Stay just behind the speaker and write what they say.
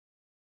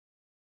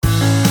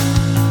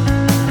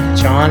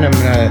John, I'm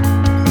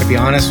gonna be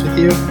honest with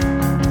you.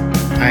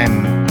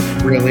 I'm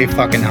really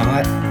fucking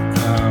hot,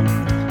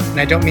 and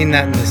I don't mean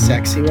that in the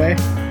sexy way.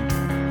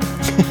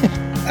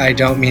 I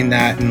don't mean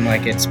that in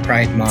like it's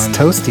Pride Month, it's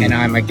toasty, and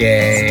I'm a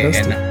gay,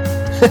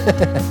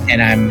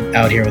 and I'm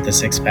out here with a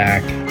six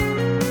pack.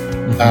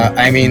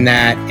 I mean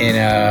that in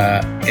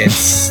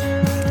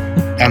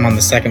I'm on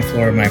the second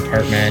floor of my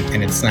apartment,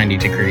 and it's 90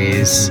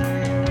 degrees,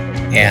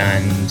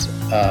 and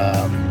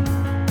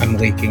I'm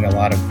leaking a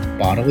lot of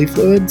bodily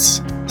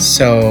fluids.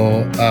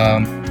 So,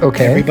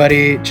 okay,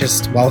 everybody,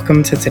 just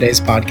welcome to today's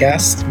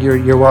podcast.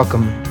 You're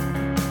welcome,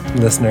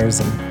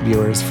 listeners and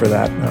viewers, for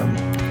that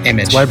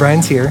image. That's why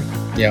Brian's here.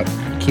 Yep.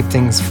 Keep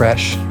things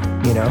fresh,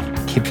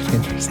 keep it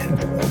interesting.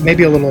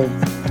 Maybe a little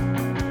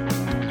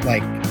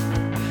like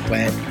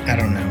wet. I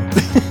don't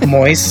know.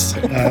 Moist.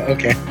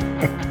 Okay.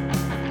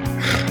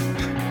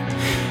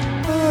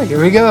 Oh,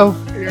 here we go.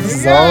 This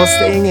is all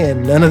staying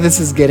in. None of this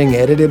is getting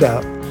edited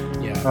out.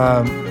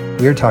 Yeah.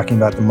 We're talking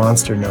about the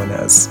monster known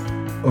as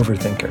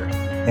Overthinker.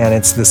 And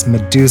it's this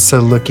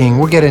Medusa-looking,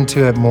 we'll get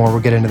into it more, we'll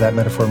get into that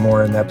metaphor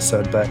more in the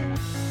episode, but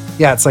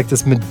yeah, it's like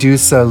this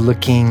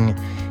Medusa-looking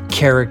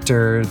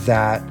character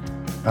that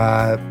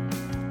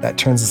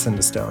turns us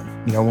into stone.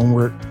 When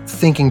we're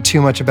thinking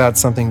too much about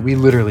something, we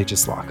literally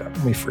just lock up,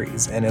 we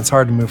freeze, and it's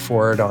hard to move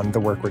forward on the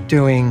work we're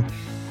doing.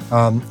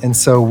 And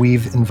so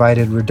we've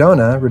invited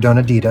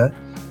Redona Dita,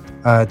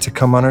 to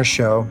come on our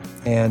show,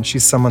 and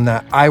she's someone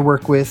that I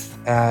work with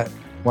at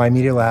Y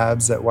Media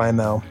Labs at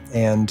YML,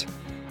 and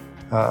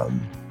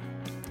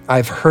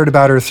I've heard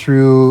about her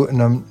through a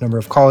number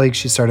of colleagues.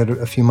 She started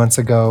a few months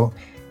ago,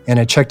 and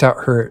I checked out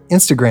her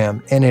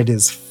Instagram, and it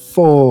is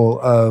full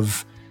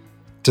of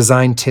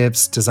design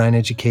tips, design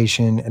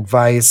education,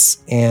 advice,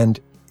 and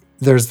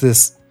there's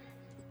this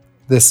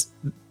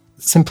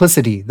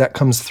simplicity that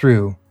comes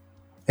through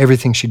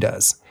everything she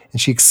does,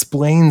 and she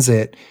explains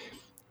it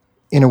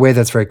in a way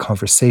that's very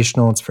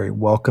conversational. It's very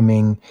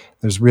welcoming.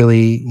 There's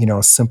really,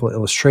 simple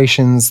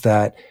illustrations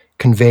that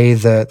convey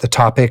the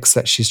topics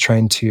that she's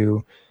trying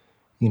to,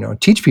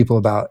 teach people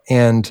about.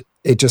 And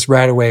it just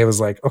right away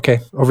was like, okay,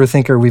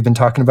 Overthinker, we've been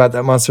talking about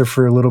that monster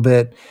for a little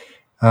bit.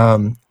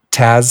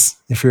 Taz,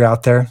 if you're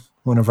out there,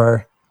 one of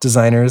our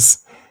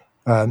designers,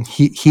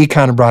 he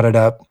kind of brought it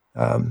up.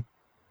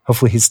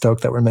 Hopefully he's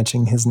stoked that we're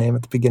mentioning his name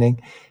at the beginning.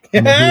 He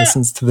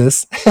listens to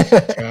this.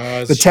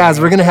 But Taz,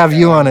 we're going to have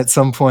you on at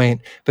some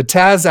point. But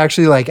Taz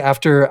actually,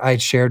 after I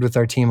shared with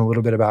our team a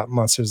little bit about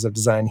Monsters of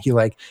Design, he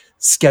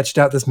sketched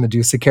out this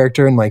Medusa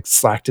character and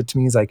slacked it to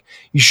me. He's like,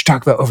 you should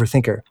talk about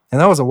Overthinker. And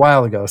that was a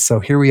while ago. So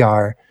here we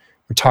are.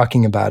 We're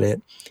talking about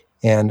it.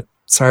 And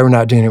sorry we're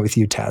not doing it with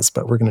you, Taz,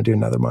 but we're going to do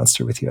another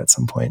monster with you at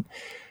some point.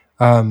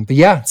 But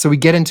yeah, so we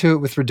get into it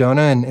with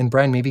Redona, and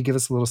Brian, maybe give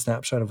us a little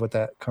snapshot of what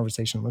that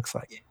conversation looks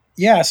like.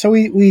 Yeah, so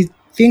we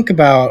talk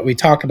about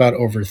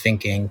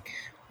overthinking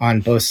on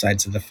both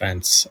sides of the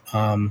fence.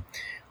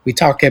 We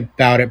talk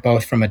about it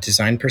both from a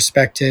design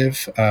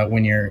perspective,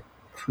 when you're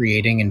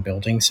creating and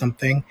building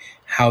something.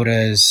 How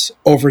does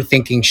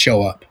overthinking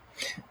show up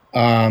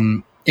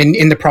in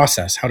the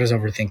process? How does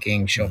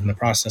overthinking show up in the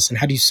process, and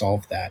how do you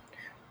solve that?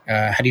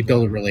 How do you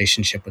build a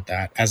relationship with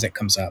that as it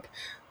comes up?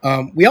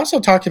 We also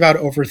talked about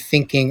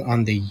overthinking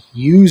on the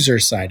user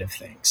side of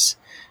things.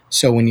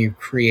 So when you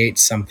create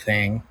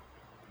something,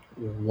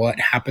 what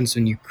happens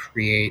when you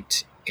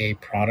create a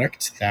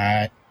product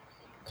that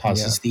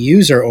causes the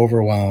user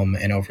overwhelm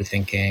and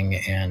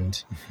overthinking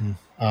and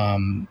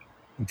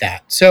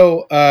that.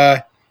 So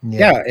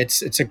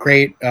it's a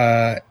great,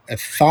 a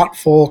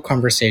thoughtful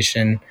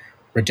conversation.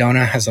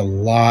 Redona has a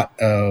lot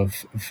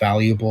of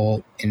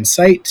valuable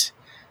insight.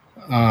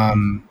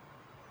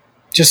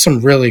 Just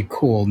some really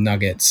cool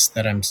nuggets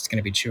that I'm just going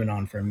to be chewing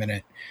on for a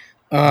minute.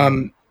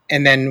 And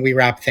then we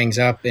wrap things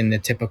up in the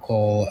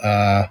typical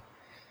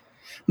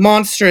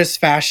monstrous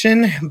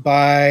fashion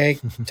by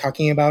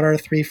talking about our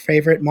 3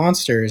 favorite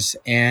monsters.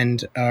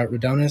 And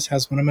Redona's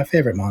has one of my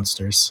favorite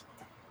monsters.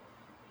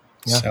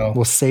 Yeah, so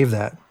we'll save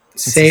that.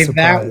 Save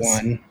that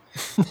one.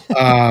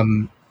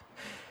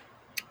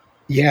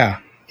 Yeah,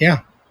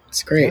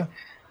 it's great. Yeah.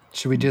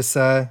 Should we just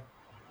should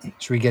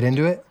we get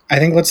into it? I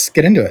think let's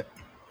get into it.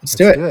 Let's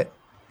do it.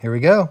 Here we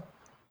go.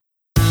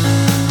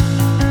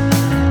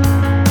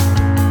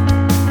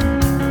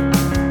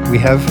 We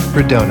have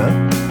Redona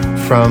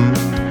from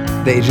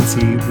the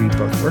agency we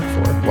both work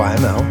for,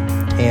 YML,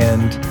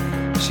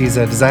 and she's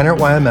a designer at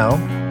YML.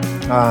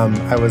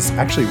 I was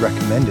actually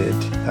recommended,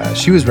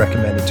 she was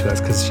recommended to us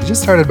because she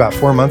just started about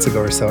 4 months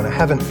ago or so, and I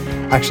haven't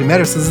actually met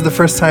her, so this is the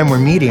first time we're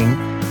meeting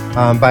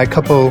by a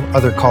couple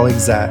other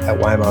colleagues at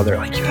YML. They're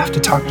like, you have to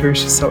talk to her,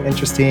 she's so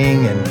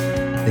interesting, and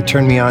they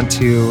turned me on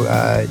to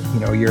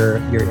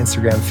your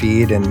Instagram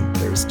feed, and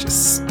there's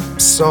just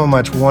so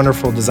much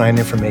wonderful design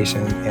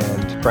information,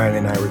 and Brian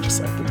and I were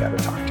just like, we got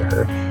to talk to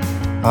her.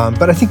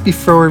 But I think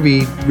before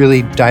we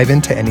really dive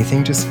into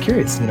anything, just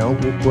curious,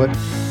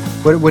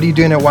 what are you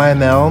doing at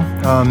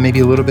YML? Maybe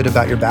a little bit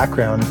about your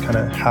background, kind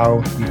of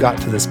how you got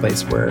to this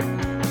place where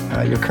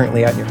you're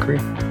currently at in your career.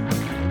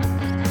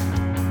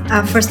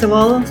 First of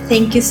all,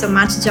 thank you so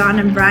much, John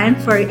and Brian,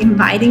 for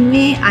inviting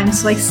me. I'm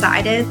so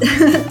excited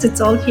to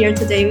talk here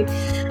today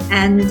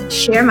and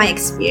share my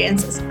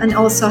experiences and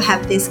also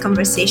have this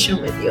conversation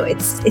with you.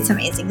 It's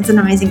amazing. It's an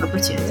amazing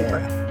opportunity.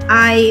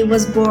 I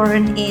was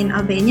born in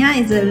Albania.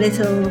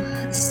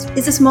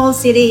 It's a small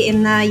city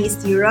in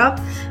East Europe,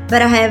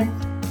 but I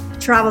have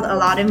traveled a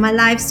lot in my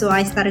life. So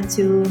I started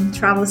to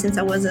travel since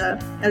I was a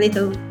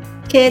little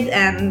kid,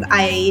 and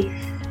I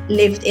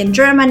lived in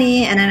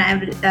Germany, and then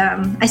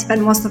I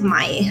spent most of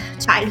my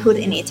childhood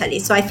in Italy.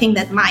 So I think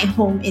that my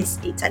home is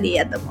Italy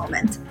at the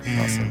moment.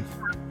 Awesome.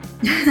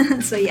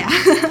 So yeah,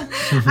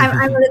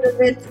 I'm a little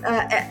bit.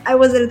 I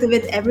was a little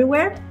bit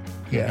everywhere.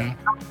 Yeah.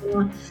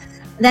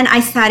 Then I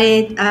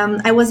studied.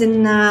 I was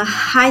in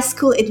high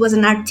school. It was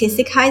an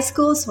artistic high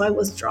school, so I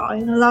was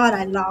drawing a lot.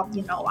 I loved,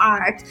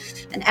 art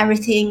and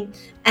everything.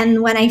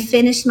 And when I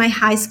finished my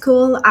high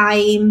school,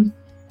 I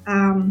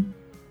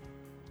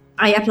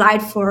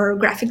applied for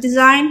graphic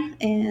design,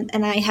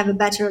 and I have a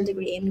bachelor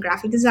degree in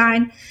graphic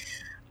design.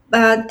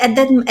 But at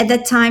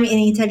that time in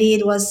Italy,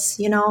 it was,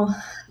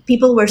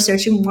 people were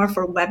searching more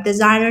for web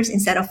designers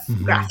instead of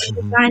graphic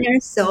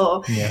designers.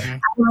 So I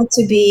want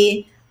to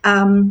be,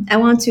 I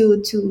want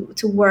to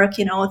work,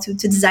 to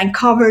design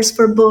covers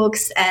for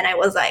books. And I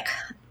was like,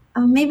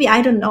 oh, maybe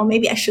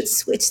I should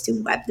switch to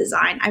web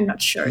design. I'm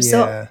not sure. Yeah.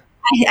 So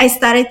I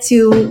started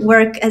to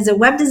work as a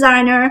web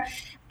designer.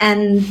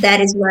 And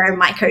that is where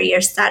my career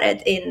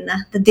started in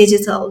the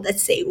digital,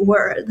 let's say,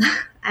 world.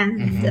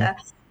 And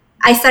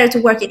I started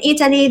to work in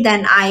Italy.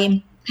 Then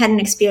I had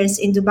an experience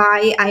in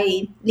Dubai.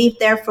 I lived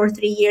there for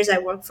 3 years. I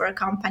worked for a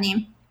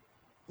company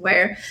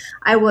where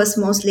I was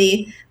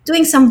mostly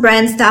doing some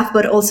brand stuff,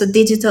 but also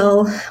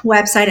digital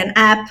website and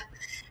app.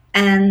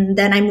 And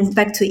then I moved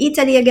back to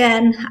Italy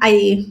again.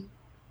 I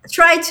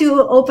tried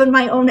to open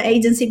my own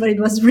agency, but it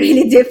was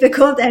really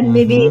difficult. And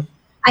maybe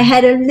I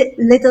had a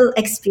little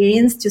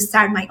experience to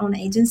start my own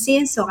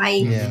agency. So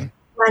I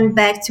went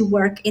back to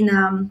work in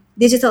a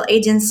digital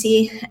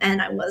agency,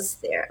 and I was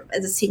there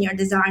as a senior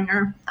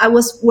designer. I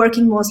was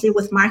working mostly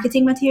with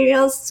marketing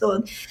materials.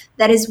 So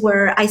that is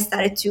where I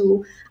started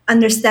to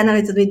understand a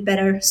little bit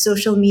better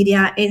social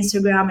media,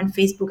 Instagram and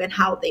Facebook, and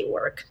how they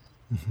work.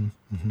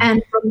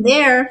 And from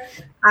there,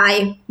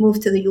 I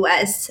moved to the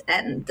US,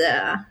 and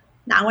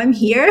now I'm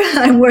here.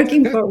 I'm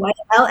working for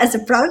YL as a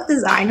product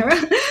designer.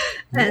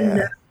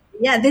 And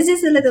this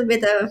is a little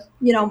bit of,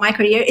 my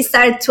career. It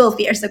started 12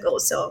 years ago.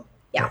 So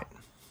yeah.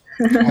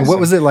 Right. And what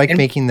was it like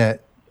making that?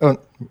 Oh,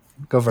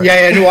 go for it.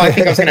 Yeah. Well, I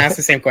think I was going to ask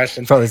the same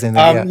question. Probably the same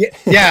thing.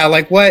 Yeah.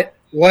 Like what?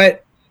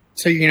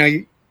 So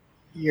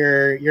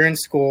you're in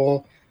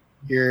school,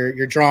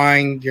 you're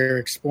drawing, you're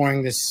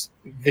exploring this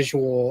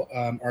visual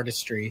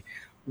artistry.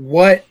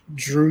 What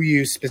drew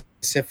you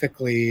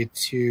specifically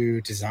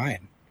to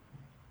design?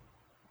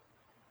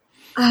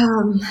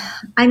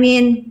 I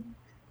mean,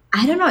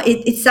 I don't know.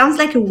 It sounds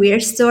like a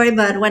weird story,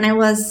 but when I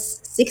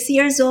was 6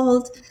 years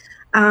old,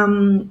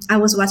 I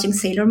was watching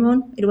Sailor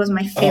Moon. It was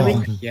my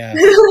favorite. Oh, yeah.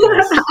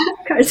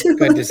 Cartoon.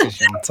 Good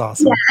decision. That's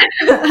awesome.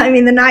 Yeah. I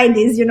mean, the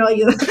 90s,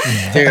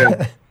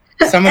 Dude,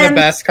 some of the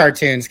best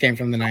cartoons came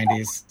from the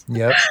 90s.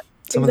 Yep.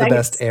 Some of the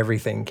best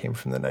everything came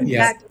from the 90s.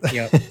 Exactly.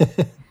 Yep.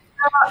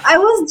 I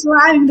was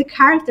drawing the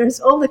characters,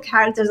 all the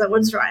characters I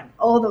was drawing,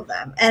 all of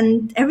them.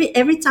 And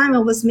every time I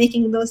was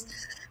making those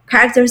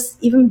characters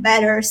even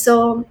better.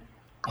 So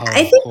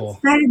I think it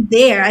started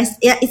there.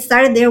 It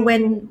started there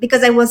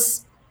because I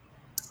was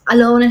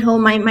alone at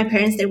home. My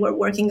parents, they were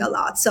working a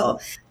lot. So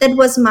that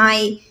was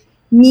my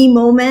me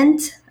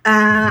moment.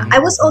 I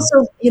was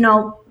also,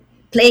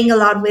 playing a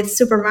lot with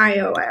Super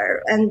Mario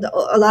and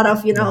a lot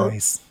of,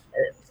 Nice.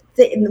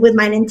 with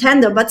my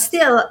Nintendo, but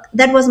still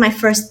that was my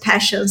first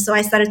passion. So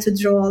I started to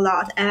draw a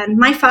lot. And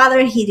my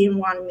father, he didn't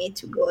want me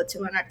to go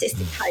to an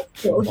artistic high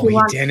school. He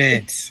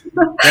didn't.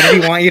 What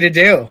did he want you to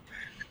do?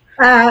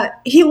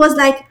 He was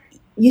like,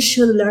 you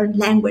should learn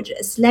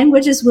languages.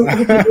 Languages will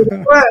give you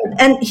the world.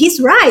 And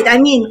he's right. I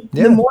mean,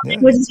 the more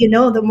languages you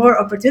know, the more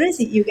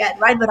opportunity you get,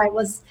 right? But I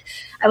was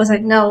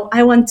like, no,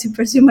 I want to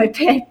pursue my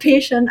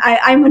passion.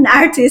 I'm an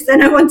artist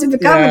and I want to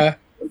become an artist.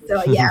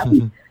 So yeah,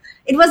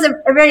 it was a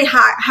very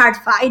hard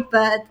fight,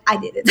 but I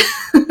did it.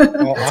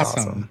 Oh,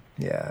 awesome.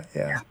 Yeah.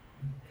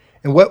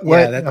 And what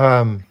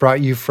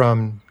brought you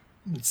from,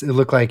 it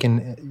looked like,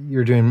 and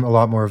you're doing a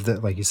lot more of the,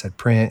 like you said,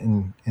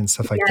 print and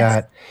stuff like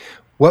that.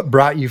 What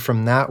brought you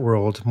from that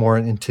world more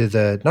into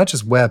the, not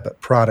just web, but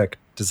product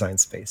design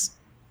space?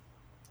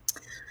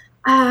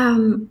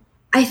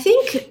 I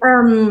think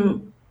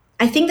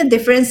the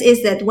difference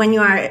is that when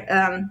you are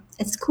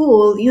at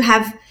school, you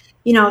have,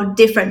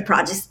 different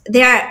projects.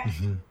 They are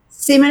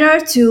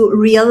similar to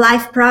real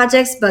life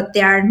projects, but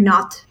they are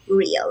not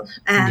real.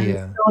 And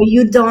so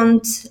you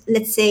don't,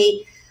 let's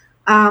say,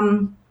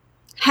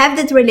 have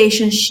that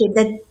relationship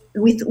that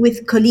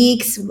with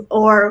colleagues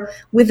or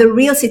with the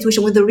real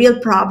situation, with the real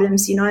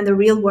problems, in the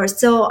real world.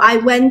 So I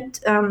went,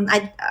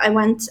 I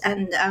went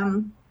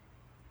and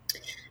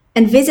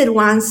visit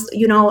once,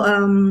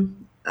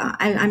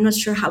 I'm not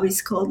sure how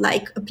it's called,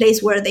 like a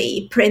place where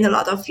they print a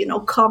lot of,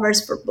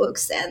 covers for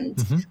books.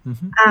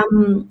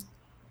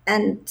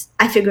 And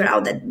I figured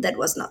out that that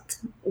was not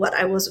what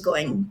I was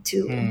going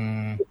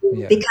to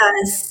do,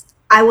 because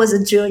I was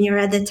a junior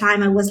at the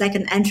time. I was like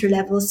an entry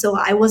level. So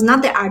I was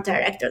not the art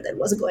director that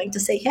was going to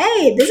say,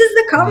 hey, this is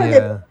the cover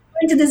that we're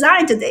going to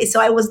design today.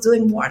 So I was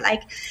doing more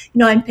like,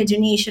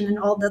 imagination and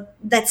all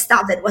that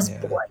stuff that was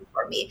boring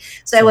for me.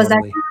 So I was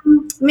like,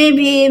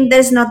 maybe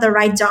that's not the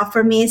right job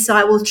for me. So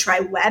I will try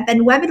web.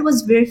 And web, it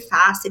was very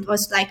fast. It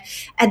was like,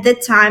 at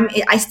that time,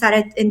 I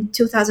started in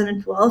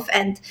 2012,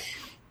 and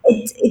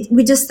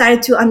we just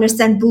started to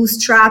understand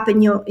Bootstrap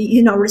and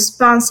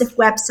responsive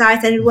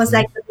websites, and it was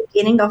like the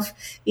beginning of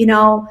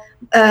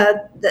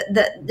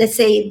let's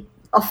say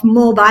of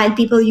mobile,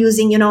 people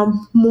using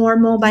more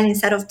mobile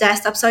instead of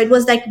desktop. So it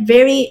was like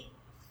very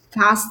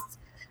fast,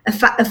 a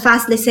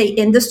fast, let's say,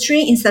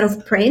 industry instead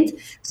of print.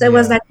 So it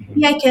was like,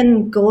 maybe I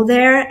can go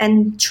there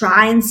and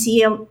try and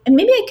see, and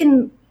maybe I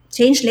can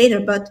change later.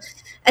 But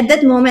at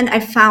that moment, I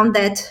found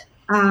that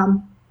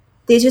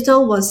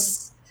digital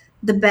was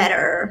the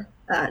better,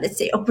 let's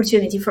say,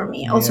 opportunity for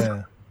me.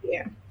 Also,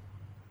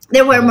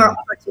 there were more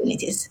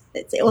opportunities,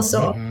 let's say,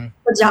 also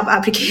for job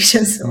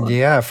applications. So.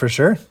 Yeah, for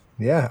sure.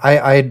 Yeah,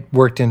 I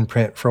worked in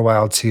print for a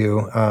while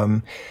too,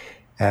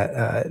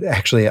 at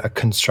actually a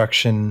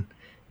construction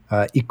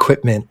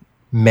equipment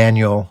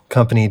manual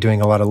company, doing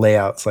a lot of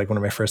layouts, like one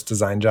of my first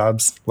design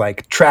jobs,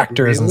 like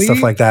tractors and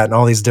stuff like that, and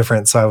all these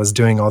different. So I was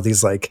doing all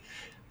these like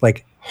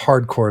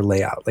hardcore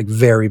layout, like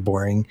very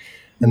boring.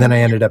 And then I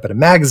ended up at a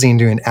magazine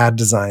doing ad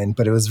design,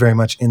 but it was very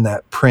much in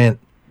that print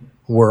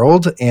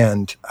world.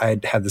 And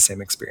I'd had the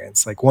same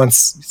experience. Like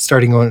once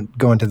starting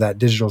going to that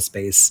digital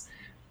space,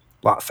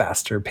 a lot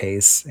faster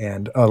pace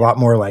and a lot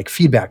more like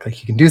feedback. Like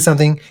you can do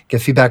something,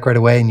 get feedback right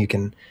away, and you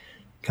can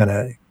kind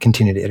of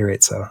continue to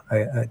iterate. So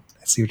I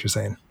see what you're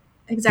saying.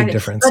 Exactly. Big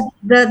difference.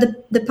 But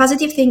the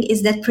positive thing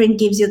is that print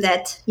gives you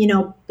that,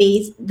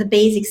 the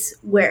basics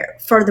where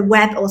for the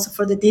web, also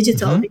for the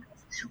digital, because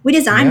we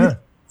design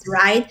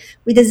right?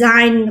 We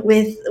design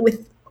with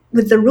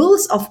the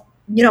rules of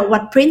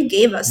what print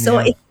gave us. So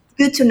it's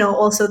good to know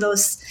also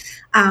those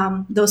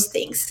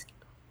things.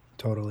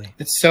 Totally.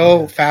 It's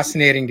so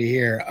fascinating to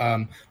hear.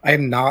 I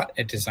am not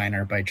a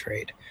designer by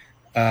trade.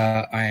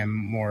 I am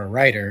more a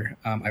writer.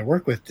 I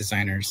work with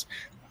designers.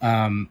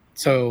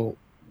 So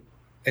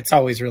it's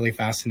always really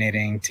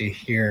fascinating to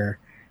hear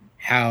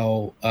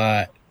how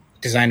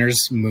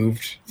designers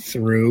moved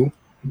through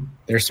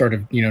their sort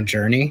of,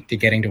 journey to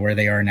getting to where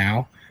they are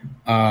now.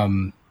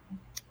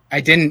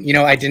 I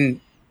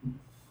didn't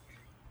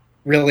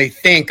really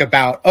think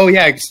about,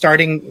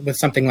 starting with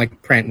something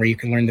like print where you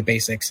can learn the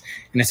basics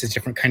and it's a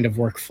different kind of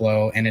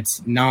workflow and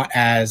it's not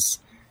as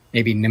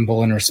maybe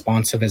nimble and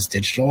responsive as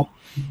digital.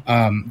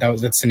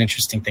 That's an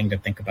interesting thing to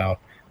think about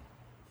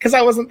because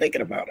I wasn't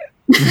thinking about it.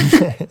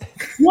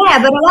 Yeah,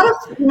 but a lot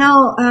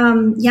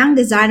of, young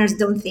designers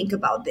don't think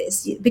about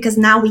this because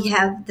now we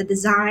have the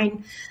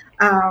design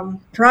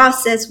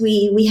process,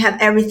 we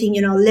have everything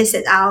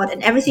listed out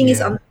and everything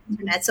is on the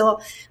internet. So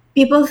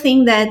people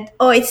think that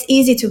it's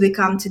easy to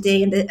become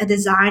today a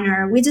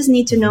designer. We just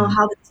need to know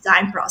how the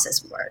design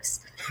process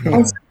works.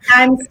 And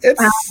sometimes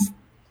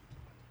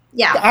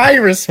I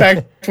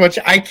respect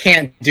I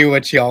can't do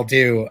what y'all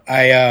do.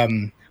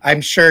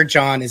 I'm sure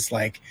John is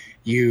like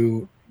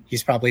you.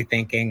 He's probably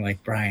thinking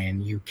like,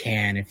 Brian, you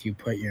can if you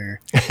put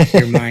your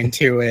mind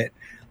to it.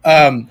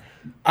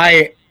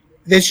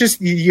 There's just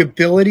the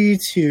ability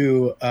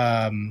to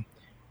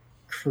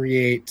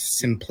create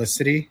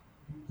simplicity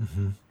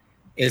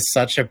is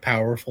such a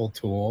powerful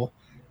tool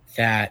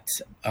that,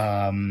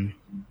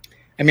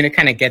 it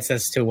kind of gets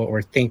us to what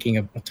we're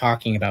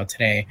talking about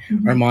today.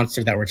 Our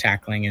monster that we're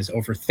tackling is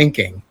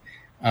overthinking.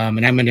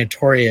 And I'm a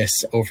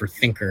notorious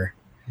overthinker.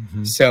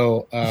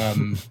 So,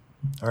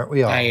 aren't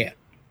we all?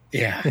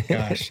 Yeah,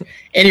 gosh.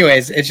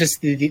 Anyways, it's just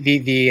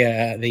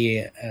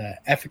the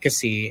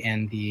efficacy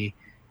and the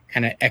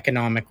kind of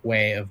economic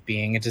way of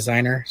being a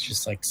designer. It's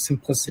just like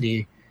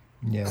simplicity,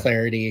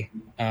 clarity.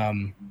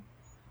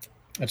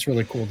 That's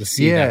really cool to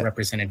see that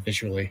represented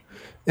visually.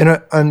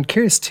 And I'm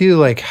curious too,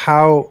 like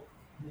how,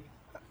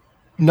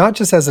 not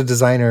just as a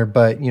designer,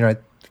 but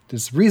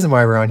there's a reason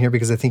why we're on here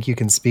because I think you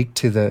can speak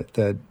to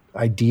the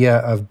idea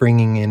of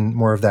bringing in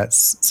more of that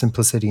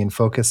simplicity and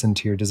focus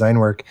into your design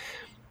work.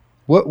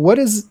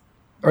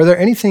 Are there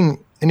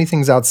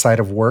anything's outside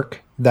of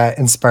work that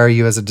inspire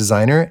you as a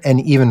designer and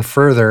even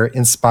further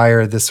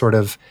inspire this sort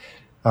of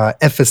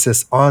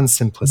emphasis on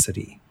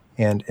simplicity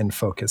and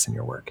focus in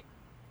your work?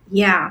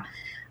 Yeah.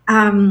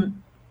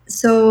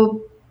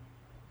 So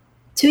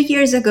 2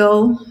 years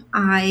ago,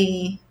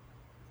 I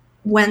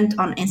went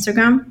on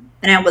Instagram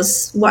and I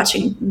was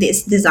watching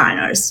these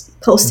designers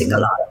posting a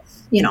lot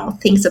of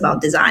things about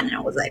design, and I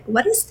was like,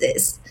 what is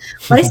this?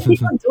 What is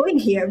people doing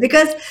here?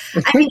 Because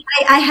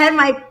I had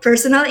my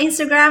personal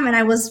Instagram and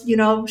I was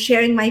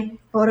sharing my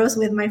photos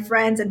with my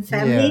friends and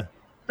family,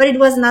 but it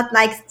was not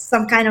like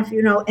some kind of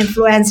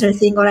influencer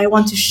thing or I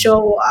want to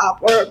show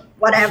up or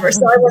whatever.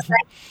 So I was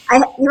like, I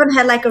even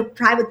had like a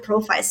private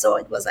profile. So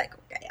it was like,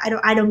 okay,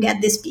 I don't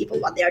get these people,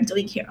 what they are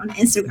doing here on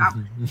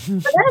Instagram.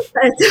 But then I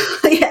started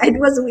to, yeah, it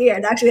was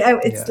weird. Actually,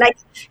 it's like,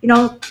 you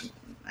know,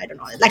 I don't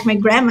know, like my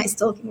grandma is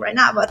talking right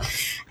now, but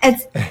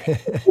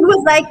it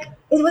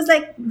was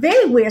like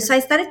very weird. So I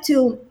started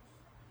to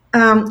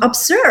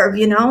observe,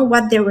 you know,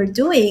 what they were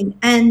doing,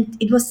 and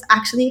it was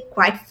actually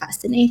quite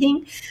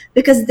fascinating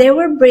because they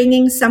were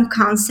bringing some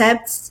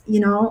concepts, you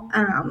know,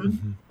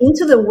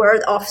 into the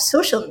world of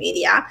social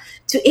media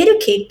to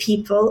educate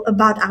people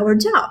about our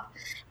job.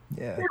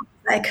 Yeah.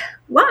 Like,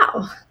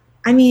 wow.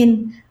 I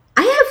mean,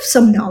 I have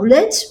some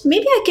knowledge.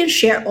 Maybe I can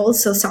share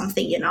also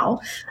something, you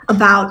know,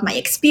 about my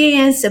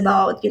experience,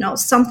 about, you know,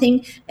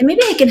 something, and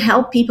maybe I can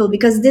help people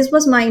because this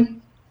was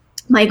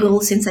my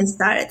goal since I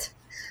started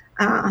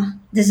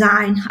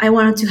design. I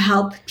wanted to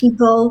help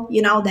people,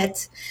 you know,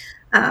 that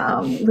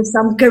with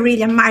some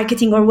guerrilla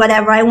marketing or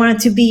whatever. I wanted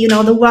to be, you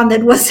know, the one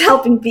that was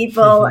helping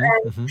people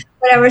and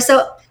whatever.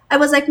 So I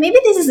was like, maybe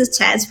this is a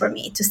chance for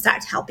me to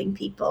start helping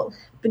people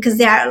because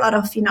there are a lot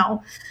of, you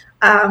know,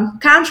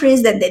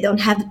 countries that they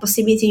don't have the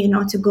possibility, you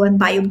know, to go and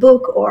buy a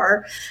book,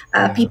 or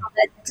people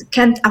that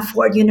can't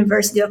afford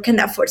university or can't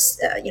afford,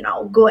 you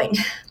know, going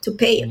to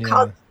pay a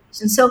college.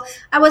 And so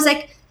I was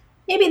like,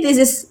 maybe this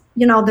is,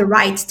 you know, the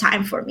right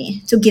time for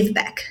me to give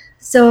back.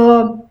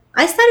 So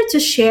I started to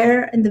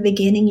share in the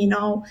beginning, you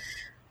know,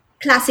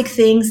 classic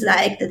things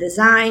like the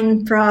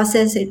design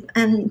process,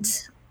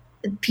 and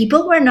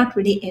people were not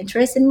really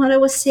interested in what I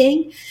was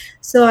saying.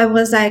 So I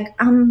was like,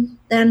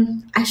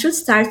 then I should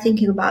start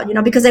thinking about, you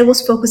know, because I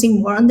was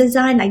focusing more on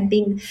design, like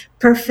being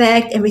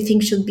perfect, everything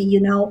should be,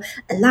 you know,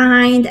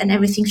 aligned and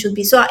everything should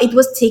be. So it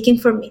was taking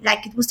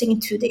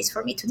 2 days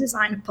for me to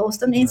design a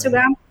post on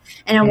Instagram.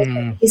 And I was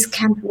like, this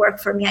can't work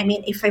for me. I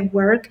mean, if I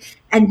work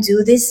and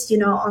do this, you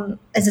know,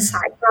 as a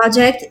side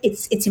project,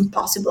 it's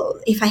impossible.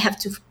 If I have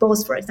to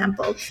post, for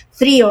example,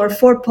 3 or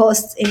 4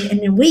 posts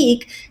in a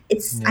week,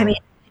 I mean,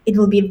 it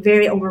will be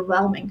very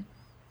overwhelming.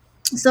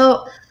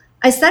 So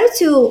I started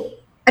to,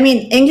 I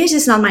mean, English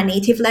is not my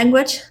native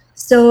language.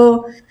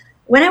 So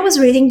when I was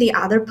reading the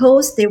other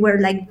posts, they were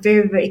like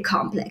very, very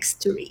complex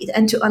to read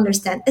and to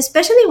understand,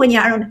 especially when you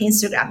are on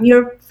Instagram.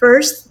 Your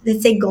first,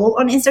 let's say, goal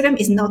on Instagram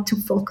is not to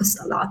focus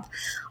a lot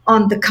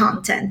on the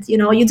content. You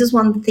know, you just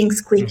want things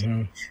quick.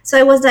 So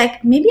I was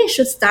like, maybe I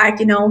should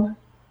start, you know,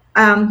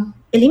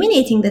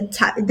 eliminating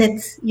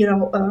that you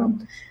know,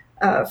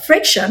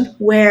 friction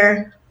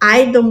where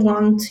I don't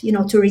want, you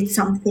know, to read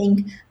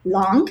something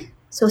long.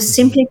 So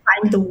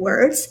simplifying the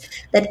words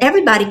that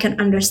everybody can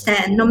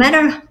understand, no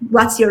matter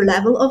what's your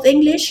level of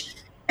English,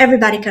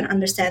 everybody can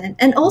understand it.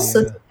 And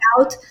also take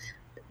out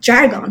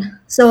jargon.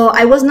 So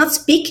I was not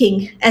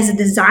speaking as a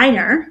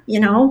designer, you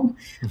know,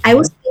 I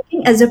was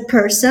speaking as a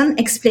person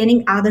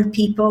explaining other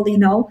people, you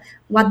know,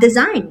 what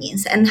design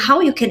means and how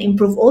you can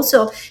improve.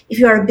 Also, if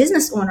you are a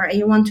business owner and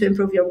you want to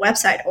improve your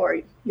website or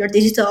your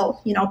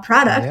digital, you know,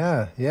 product,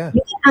 you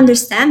can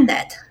understand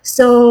that.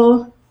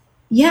 So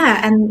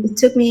yeah, and it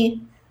took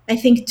me, I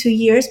think, 2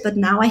 years, but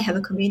now I have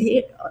a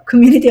community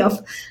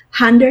of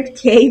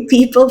 100K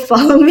people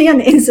follow me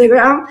on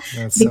Instagram.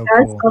 That's because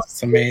so cool. of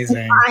It's amazing.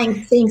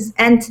 simplifying things.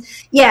 And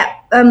yeah,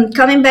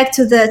 coming back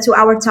to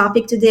our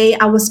topic today,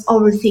 I was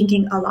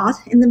overthinking a lot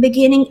in the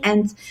beginning,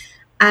 and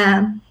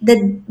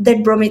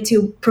that brought me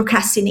to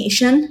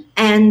procrastination,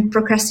 and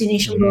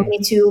procrastination brought me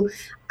to,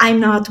 I'm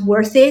not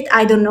worth it.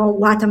 I don't know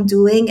what I'm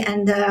doing,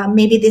 and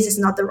maybe this is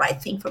not the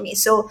right thing for me.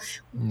 So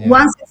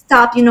once I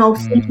stopped, you know,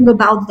 thinking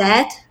about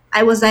that,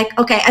 I was like,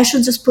 okay, I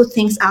should just put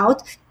things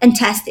out and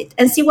test it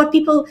and see what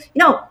people, you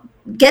know,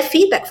 get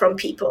feedback from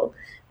people.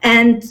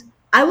 And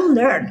I will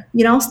learn,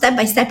 you know, step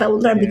by step, I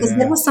will learn because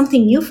that was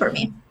something new for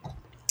me.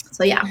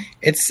 So yeah.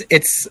 It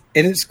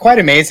is quite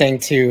amazing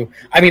to,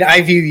 I mean,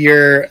 I view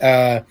your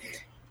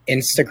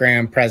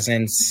Instagram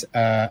presence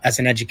as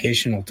an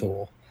educational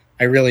tool.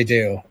 I really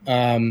do.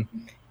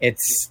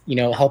 It's, you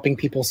know, helping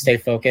people stay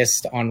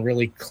focused on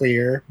really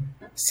clear,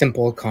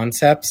 simple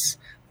concepts,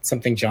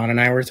 something John and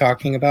I were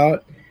talking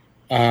about.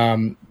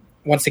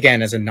 Once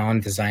again, as a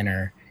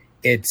non-designer,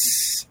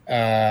 it's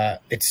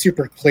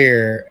super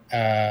clear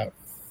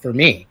for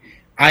me.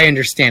 I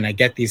understand. I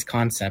get these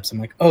concepts. I'm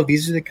like, oh,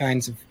 these are the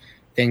kinds of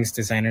things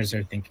designers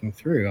are thinking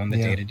through on the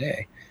day to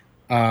day.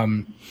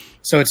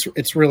 So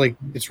it's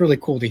really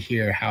cool to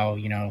hear how,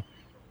 you know,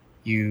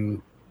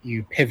 you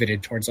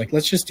pivoted towards like,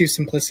 let's just do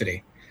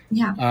simplicity.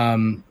 Yeah.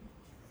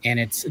 And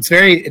it's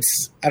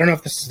I don't know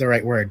if this is the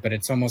right word, but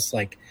it's almost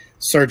like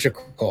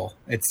surgical.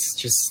 It's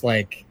just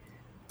like,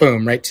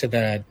 boom, right to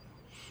the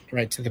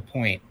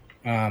point,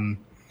 in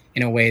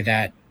a way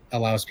that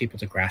allows people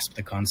to grasp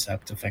the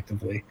concept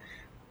effectively.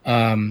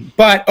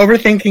 But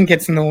overthinking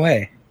gets in the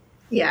way.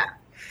 Yeah.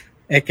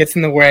 It gets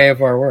in the way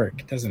of our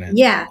work, doesn't it?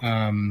 Yeah.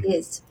 It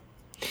is.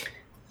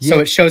 So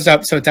it shows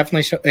up. So it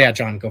definitely shows. Yeah,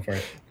 John, go for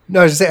it.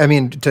 No, I was just saying, I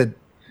mean, to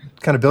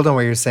kind of build on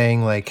what you're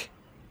saying, like,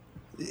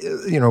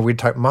 you know, we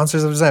talk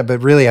monsters of design, but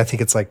really I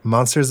think it's like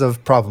monsters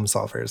of problem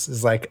solvers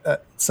is like,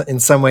 in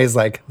some ways,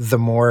 like the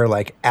more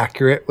like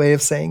accurate way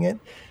of saying it.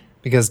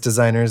 because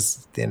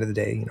designers, at the end of the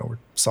day, you know, we're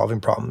solving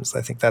problems.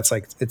 I think that's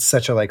like, it's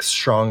such a like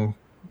strong,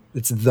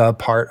 it's the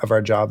part of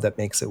our job that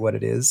makes it what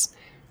it is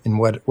in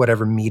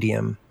whatever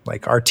medium.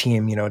 Like our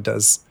team, you know,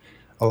 does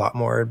a lot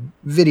more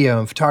video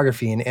and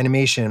photography and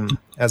animation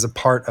as a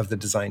part of the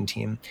design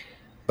team,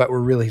 but we're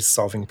really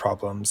solving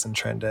problems and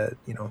trying to,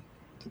 you know,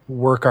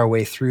 work our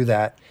way through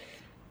that.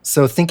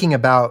 So thinking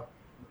about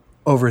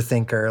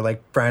overthinker,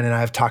 like Brian and I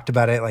have talked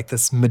about it, like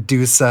this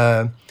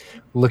Medusa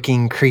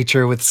looking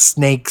creature with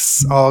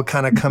snakes all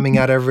kind of coming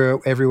out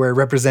everywhere,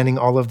 representing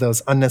all of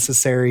those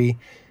unnecessary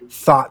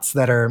thoughts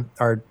that are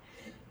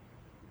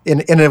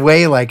in a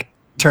way like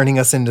turning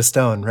us into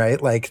stone,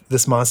 right? Like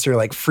this monster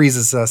like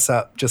freezes us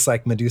up just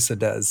like Medusa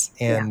does.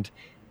 And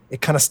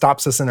it kind of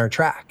stops us in our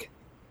track,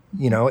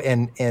 you know,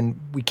 and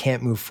we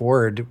can't move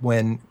forward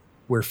when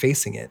we're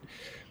facing it.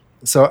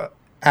 So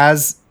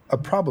as a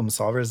problem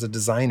solver, as a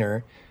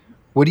designer,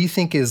 what do you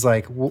think is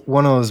like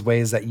one of those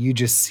ways that you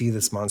just see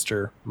this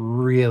monster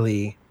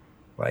really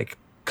like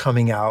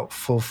coming out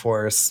full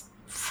force,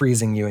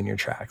 freezing you in your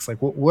tracks? Like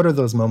what are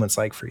those moments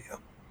like for you?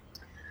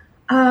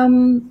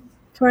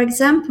 For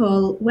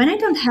example, when I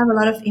don't have a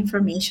lot of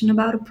information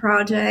about a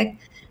project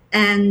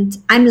and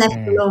I'm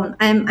left alone,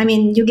 I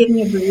mean, you give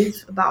me a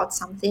brief about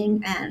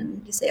something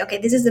and you say, okay,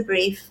 this is the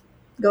brief,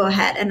 go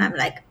ahead. And I'm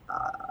like,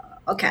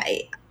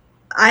 okay,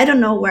 I don't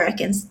know where I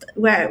can,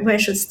 where I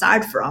should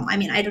start from. I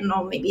mean, I don't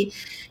know, maybe,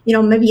 you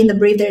know, maybe in the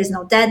brief, there is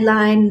no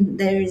deadline.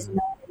 There is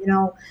no, you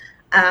know,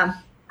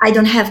 I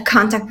don't have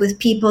contact with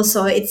people.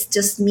 So it's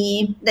just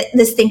me.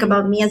 Let's think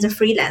about me as a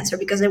freelancer,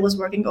 because I was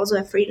working also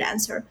a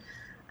freelancer.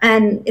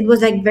 And it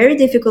was like very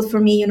difficult for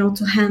me, you know,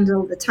 to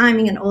handle the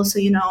timing and also,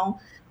 you know,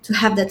 to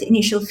have that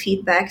initial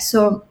feedback.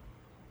 So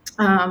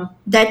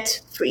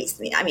that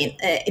freezed me. I mean,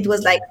 it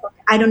was like,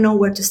 I don't know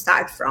where to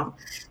start from.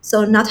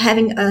 So not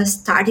having a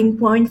starting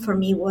point for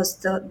me was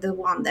the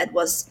one that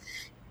was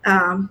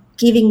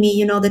giving me,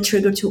 you know, the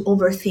trigger to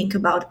overthink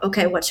about,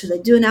 okay, what should I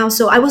do now?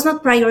 So I was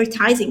not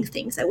prioritizing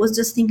things. I was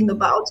just thinking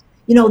about,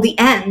 you know, the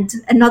end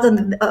and not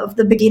of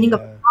the beginning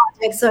of the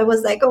project. So I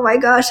was like, oh my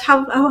gosh,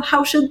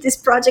 how should this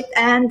project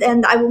end?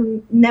 And I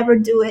will never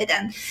do it.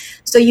 And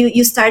so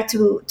you start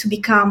to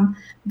become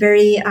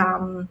very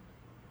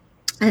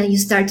you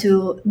start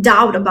to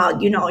doubt about,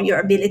 you know, your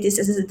abilities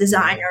as a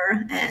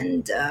designer,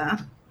 and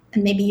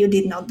maybe you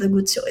did not the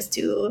good choice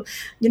to,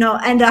 you know,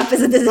 end up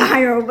as a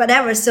designer or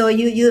whatever. So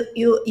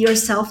your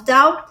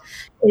self-doubt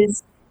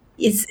is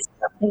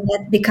something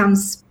that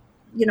becomes,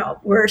 you know,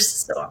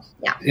 worse. So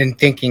yeah. And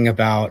thinking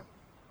about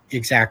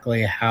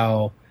exactly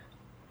how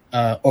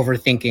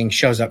overthinking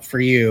shows up for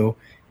you,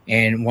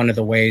 and one of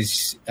the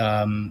ways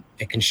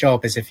it can show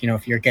up is if, you know,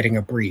 if you're getting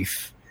a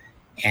brief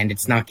and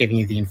it's not giving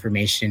you the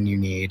information you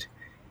need,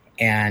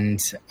 and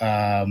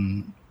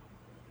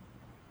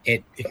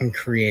it can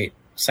create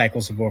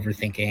cycles of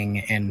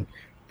overthinking and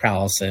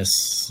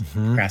paralysis,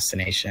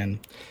 procrastination.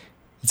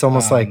 It's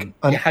almost like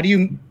how do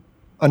you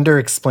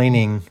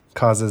under-explaining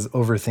causes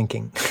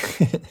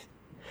overthinking.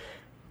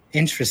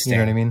 Interesting. You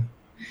know what I mean?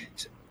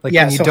 Like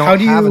when you so don't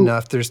have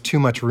enough, there's too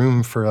much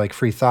room for like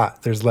free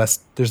thought. There's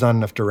not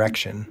enough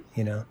direction,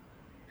 you know?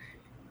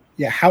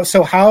 Yeah.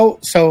 So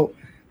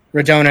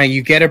Radona,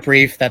 you get a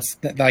brief that's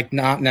like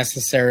not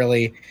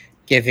necessarily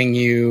giving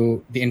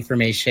you the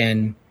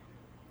information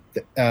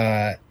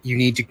you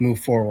need to move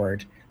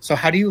forward. So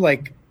how do you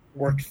like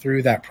work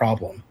through that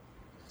problem?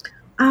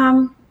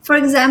 For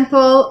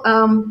example,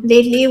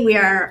 lately we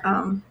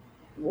are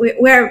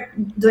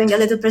doing a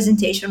little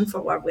presentation for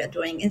what we are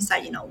doing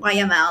inside, you know,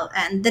 YML,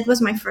 and that was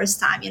my first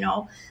time, you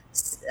know,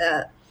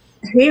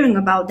 hearing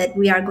about that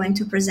we are going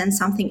to present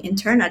something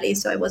internally.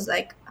 So I was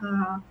like,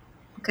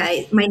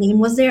 okay, my name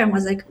was there, and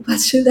was like, what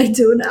should I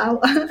do now?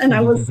 And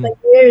I was like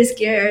very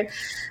scared.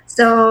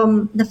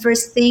 So the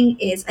first thing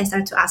is I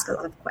started to ask a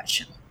lot of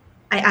questions.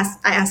 I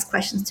asked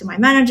questions to my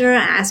manager.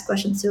 I asked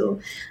questions to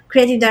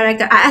creative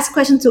director. I asked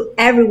questions to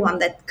everyone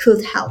that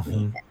could help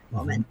me at the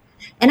moment.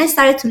 And I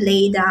started to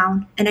lay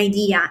down an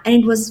idea, and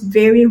it was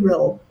very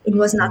raw. It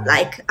was not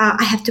like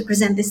I have to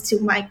present this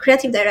to my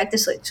creative director,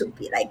 so it should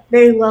be like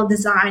very well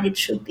designed. It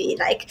should be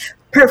like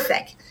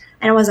perfect.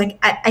 And I was like,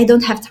 I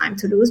don't have time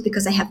to lose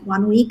because I have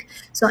 1 week.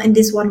 So in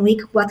this 1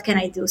 week, what can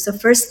I do? So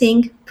first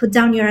thing, put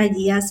down your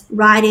ideas,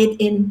 write it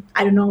in,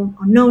 I don't know,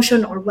 on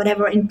Notion or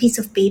whatever, in piece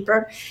of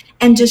paper,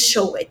 and just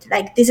show it.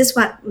 Like, this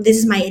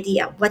is my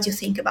idea, what you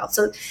think about.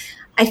 So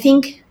I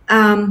think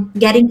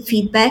getting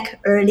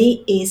feedback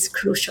early is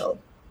crucial.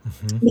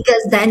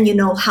 Because then you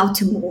know how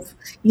to move,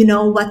 you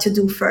know what to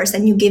do first,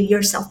 and you give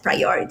yourself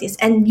priorities,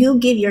 and you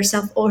give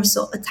yourself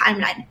also a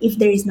timeline if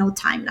there is no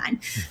timeline,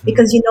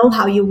 because you know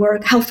how you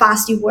work, how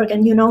fast you work,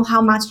 and you know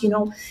how much, you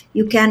know,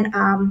 you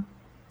can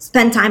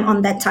spend time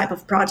on that type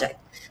of project.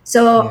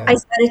 So I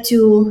started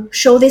to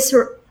show this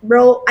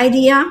raw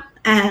idea,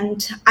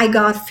 and I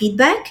got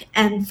feedback,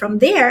 and from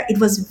there it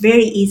was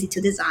very easy to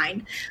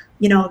design,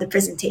 you know, the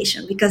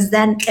presentation, because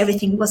then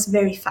everything was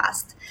very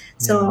fast.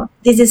 So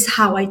this is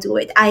how I do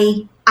it.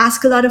 I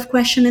ask a lot of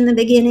questions in the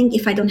beginning.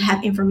 If I don't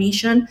have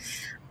information,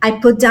 I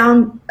put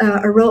down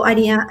a raw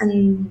idea,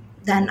 and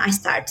then I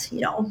start,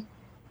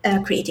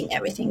 creating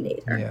everything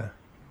later. Yeah.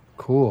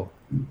 Cool.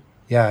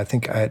 Yeah, I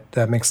think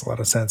that makes a lot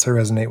of sense. I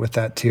resonate with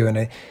that too. And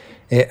I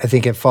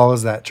think it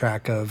follows that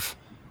track of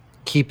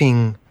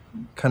keeping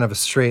kind of a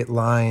straight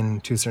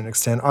line to a certain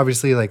extent.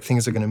 Obviously, like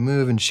things are going to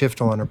move and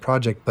shift on a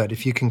project, but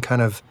if you can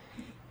kind of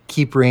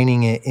keep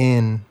reining it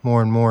in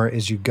more and more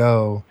as you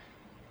go,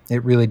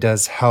 it really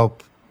does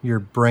help your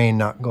brain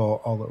not go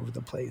all over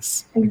the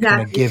place. Exactly. You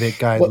kind of give it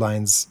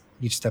guidelines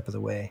each step of the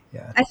way.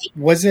 Yeah. I think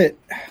Was it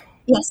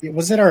yes.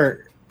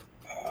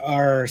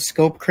 our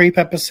scope creep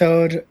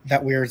episode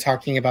that we were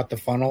talking about the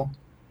funnel?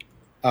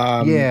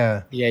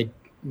 Yeah.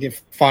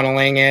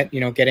 Funneling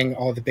it, getting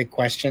all the big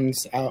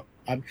questions out.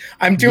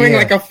 I'm doing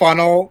like a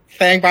funnel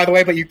thing, by the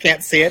way, but you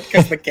can't see it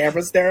because the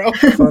camera's narrow.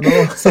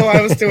 So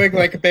I was doing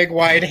like a big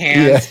wide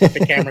hands, but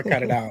the camera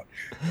cut it out.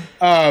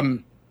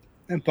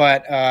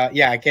 But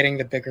getting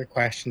the bigger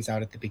questions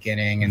out at the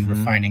beginning and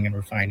refining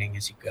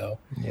as you go.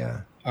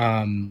 Yeah.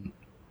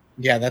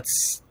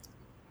 That's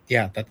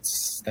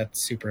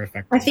super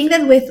effective. I think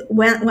that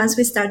once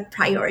we start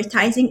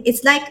prioritizing,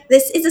 it's like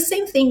this is the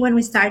same thing when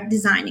we start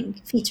designing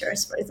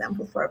features, for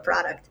example, for a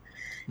product.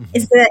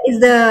 It's the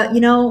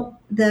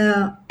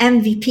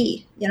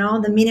MVP,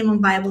 the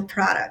minimum viable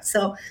product.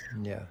 So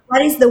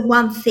what is the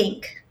one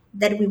thing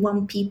that we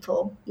want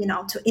people,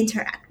 to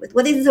interact with?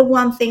 What is the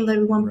one thing that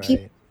we want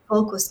people to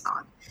focus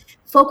on?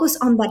 Focus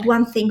on that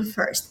one thing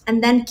first,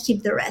 and then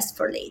keep the rest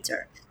for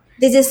later.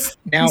 This is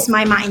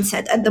my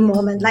mindset at the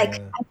moment. Like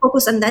I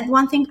focus on that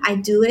one thing, I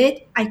do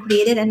it, I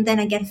create it, and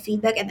then I get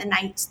feedback, and then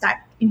I start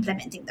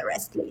implementing the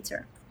rest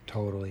later.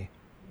 Totally.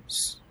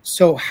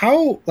 So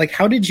how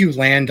did you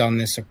land on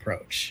this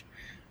approach?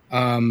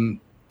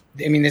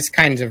 This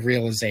kind of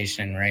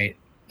realization, right?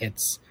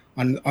 It's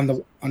on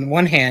the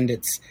one hand,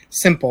 it's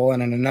simple,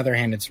 and on another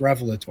hand, it's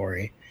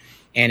revelatory,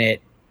 and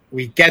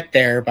we get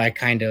there by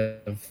kind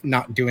of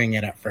not doing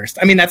it at first.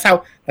 That's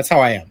how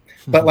I am.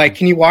 But like,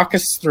 can you walk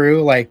us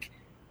through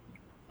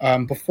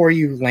before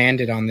you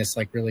landed on this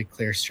like really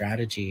clear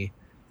strategy,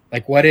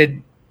 like what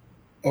did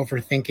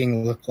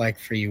overthinking look like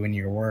for you in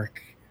your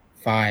work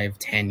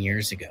 5-10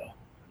 years ago?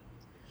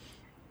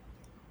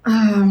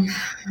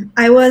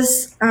 I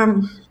was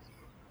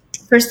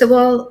first of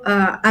all,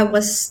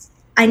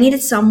 I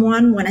needed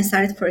someone when I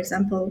started, for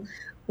example,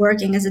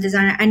 working as a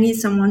designer. I needed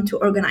someone to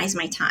organize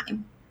my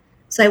time.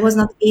 So I was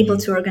not able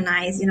to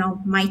organize,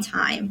 my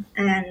time,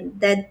 and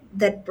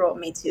that brought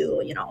me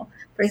to,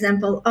 for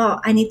example,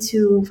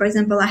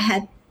 I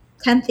had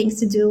 10 things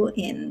to do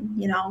in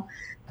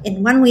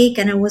 1 week,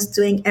 and I was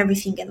doing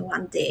everything in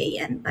one day,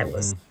 and I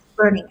was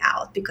burning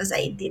out because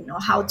I didn't know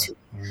how to,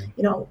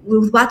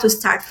 with what to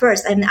start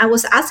first. And I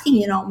was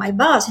asking, my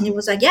boss, and he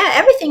was like, yeah,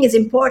 everything is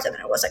important.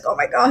 And I was like, oh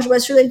my gosh,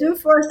 what should I do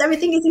first?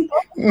 Everything is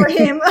important for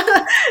him.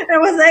 And I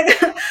was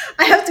like,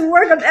 I have to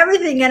work on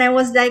everything. And I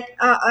was like,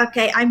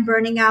 okay, I'm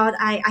burning out.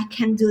 I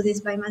can't do this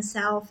by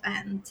myself.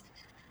 And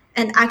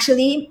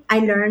actually I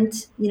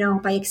learned,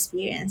 by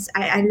experience.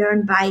 I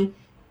learned by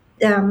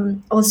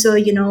also,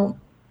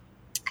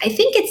 I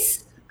think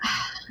it's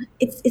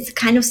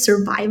kind of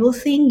survival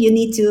thing. You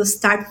need to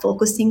start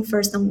focusing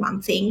first on one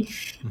thing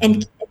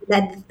and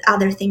let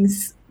other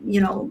things,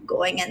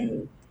 going,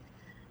 and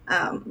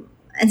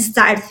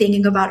start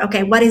thinking about,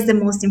 okay, what is the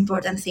most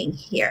important thing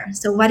here?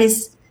 So what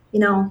is,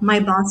 my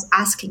boss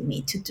asking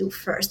me to do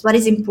first? What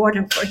is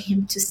important for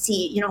him to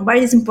see? What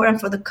is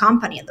important for the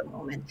company at the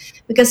moment?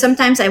 Because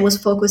sometimes I was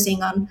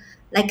focusing on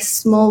like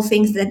small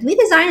things that we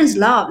designers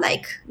love,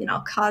 like,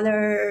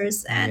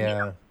 colors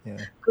and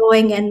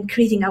going and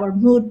creating our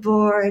mood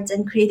boards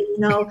and creating,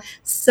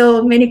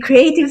 so many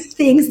creative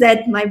things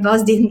that my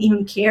boss didn't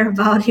even care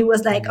about. He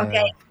was like, okay,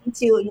 I need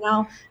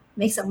to,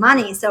 make some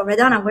money. So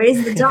Redona, where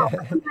is the job?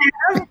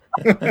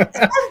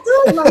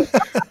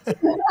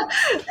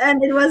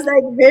 And it was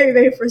like very,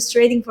 very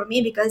frustrating for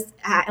me because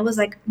I was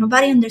like,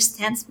 nobody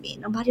understands me.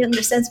 Nobody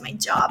understands my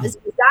job as a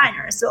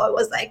designer. So I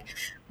was like,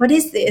 what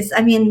is this?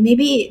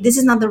 Maybe this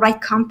is not the right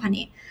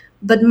company.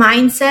 But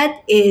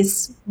mindset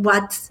is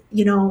what,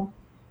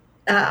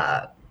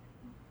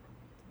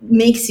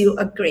 makes you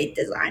a great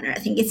designer. I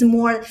think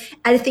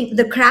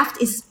the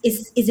craft is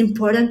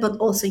important, but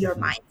also your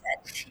mindset.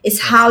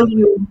 It's how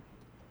you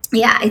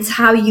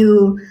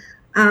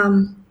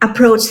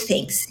approach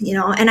things,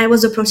 and I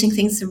was approaching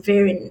things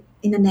very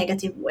in a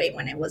negative way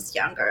when I was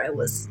younger.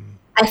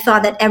 I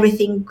thought that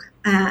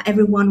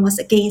everyone was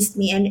against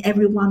me, and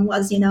everyone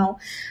was,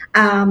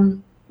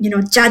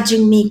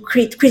 judging me,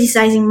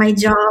 criticizing my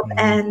job,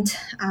 and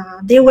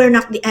they were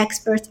not the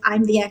experts.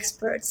 I'm the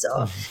expert.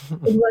 So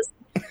it was,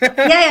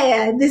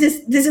 This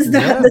is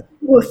the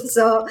truth.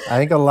 So I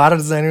think a lot of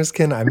designers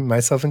can, I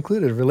myself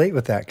included, relate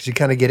with that, because you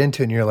kind of get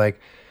into it and you're like,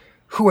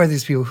 who are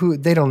these people?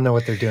 They don't know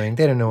what they're doing.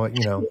 They don't know what,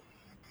 blah,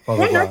 blah,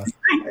 they're blah. not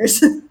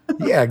designers.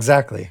 Yeah,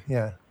 exactly.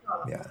 Yeah.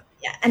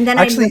 And then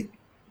sorry.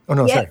 Go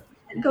No, ahead.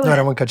 I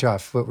don't want to cut you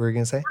off. What were you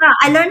going to say?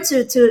 I learned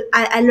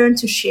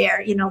to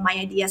share, my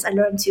ideas. I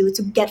learned to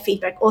get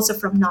feedback also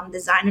from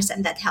non-designers,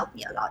 and that helped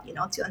me a lot,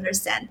 to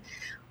understand,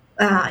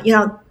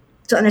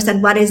 to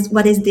understand what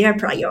is their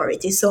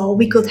priority, so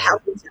we could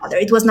help each other.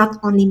 It was not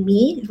only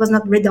me, it was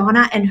not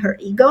Redona and her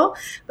ego,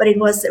 but it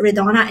was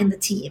Redona and the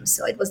team,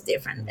 so it was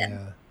different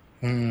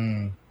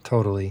then.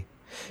 Totally.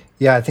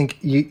 Yeah, I think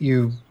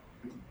you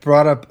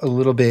brought up a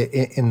little bit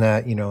in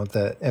that,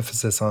 the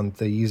emphasis on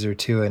the user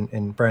too,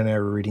 and Brian and I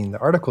were reading the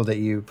article that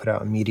you put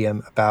out in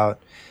Medium about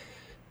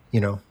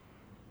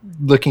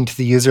looking to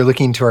the user,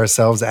 looking to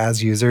ourselves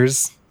as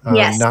users,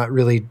 Yes. not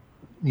really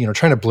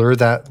trying to blur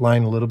that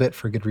line a little bit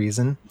for good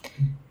reason.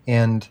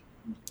 And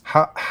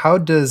how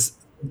does,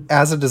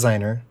 as a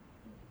designer,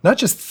 not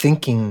just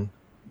thinking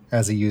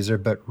as a user,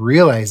 but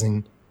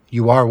realizing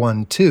you are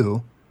one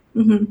too,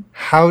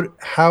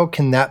 how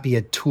can that be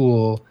a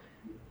tool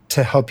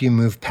to help you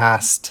move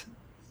past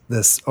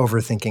this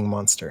overthinking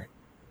monster?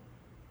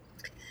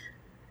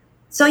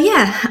 So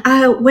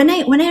when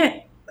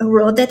I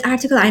wrote that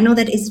article, I know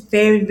that it's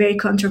very, very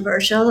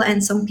controversial,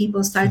 and some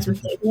people start to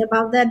hate me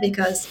about that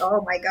because,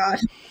 oh my gosh,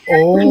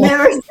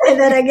 never say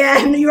that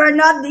again. You are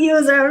not the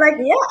user. I'm like,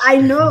 yeah, I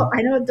know.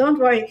 Don't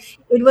worry.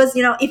 It was,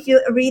 if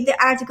you read the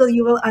article,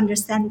 you will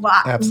understand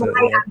why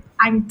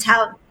I'm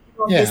telling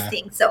you these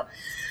things. So,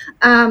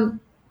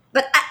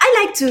 but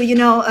I like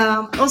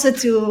to, also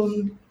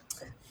to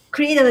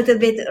create a little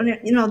bit,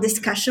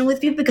 discussion with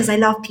people, because I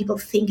love people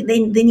thinking.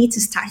 They need to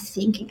start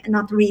thinking and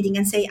not reading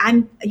and say,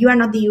 you are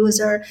not the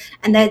user.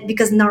 And that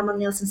because Norman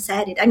Nielsen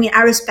said it. I mean,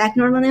 I respect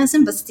Norman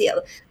Nielsen, but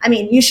still, I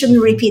mean, you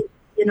shouldn't repeat,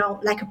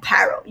 like a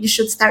parrot. You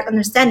should start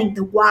understanding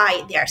the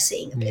why they are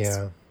saying this.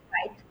 Yeah.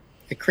 Right?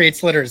 It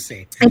creates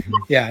literacy.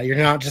 Yeah. You're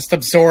not just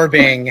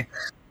absorbing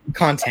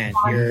content.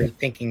 You're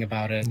thinking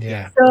about it.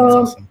 Yeah. So, that's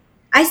awesome.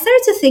 I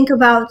started to think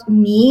about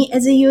me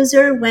as a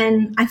user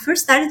when I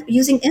first started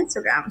using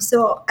Instagram.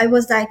 So I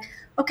was like,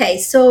 okay,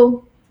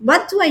 so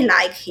what do I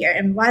like here,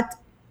 and what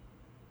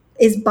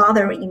is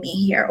bothering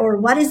me here, or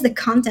what is the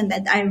content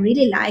that I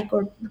really like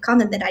or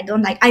content that I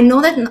don't like? I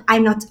know that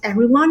I'm not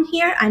everyone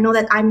here. I know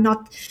that I'm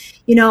not,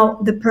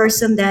 the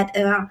person that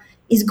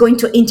is going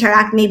to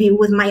interact maybe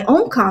with my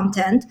own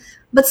content,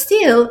 but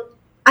still,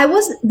 I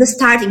was the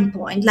starting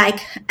point.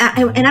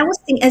 And I was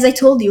thinking, as I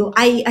told you,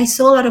 I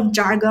saw a lot of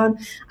jargon.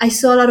 I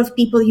saw a lot of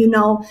people,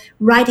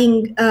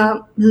 writing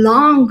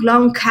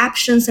long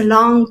captions,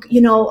 long,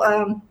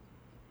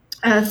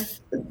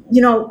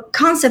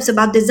 concepts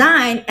about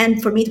design.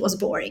 And for me, it was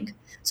boring.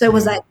 So I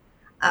was like,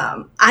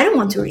 I don't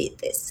want to read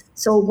this.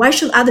 So why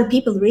should other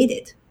people read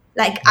it?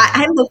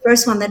 I'm the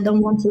first one that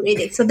don't want to read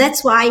it. So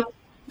that's why,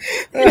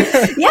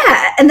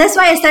 and that's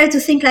why I started to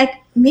think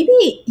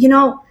maybe,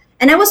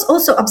 and I was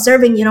also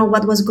observing,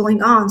 what was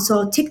going on.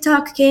 So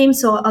TikTok came.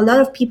 So a lot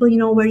of people,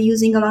 were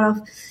using a lot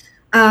of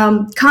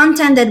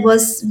content that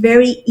was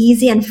very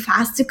easy and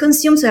fast to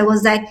consume. So I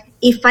was like,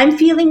 if I'm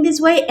feeling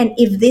this way and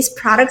if these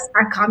products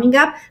are coming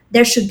up,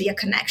 there should be a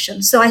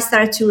connection. So I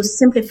started to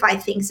simplify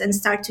things and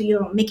start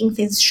to, making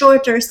things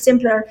shorter,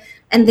 simpler.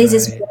 And this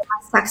is where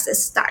my success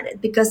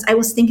started, because I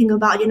was thinking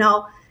about,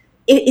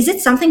 is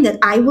it something that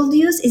I will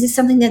use? Is it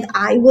something that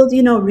I will,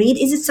 read?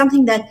 Is it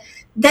something that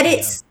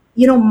it's,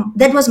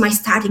 that was my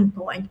starting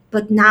point,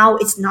 but now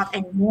it's not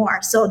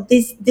anymore. So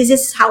this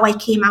is how I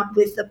came up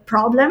with the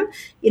problem,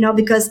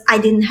 because I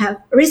didn't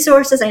have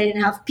resources, I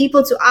didn't have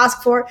people to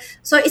ask for.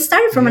 So it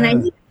started from an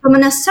idea, from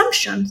an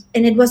assumption,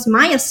 and it was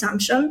my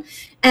assumption,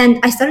 and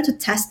I started to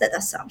test that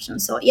assumption.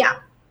 So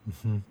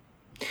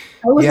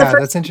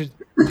that's interesting.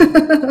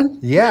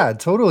 Yeah,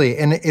 totally.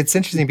 And it's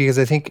interesting because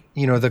I think,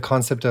 the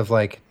concept of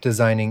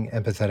designing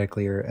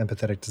empathetically or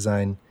empathetic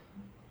design,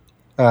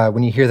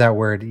 when you hear that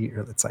word,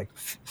 it's like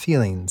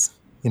feelings,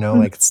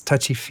 it's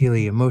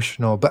touchy-feely,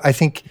 emotional. But I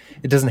think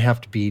it doesn't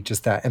have to be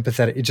just that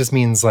empathetic. It just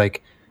means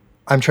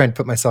I'm trying to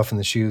put myself in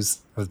the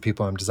shoes of the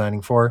people I'm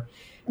designing for.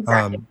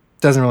 Exactly.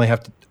 Doesn't really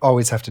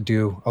always have to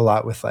do a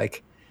lot with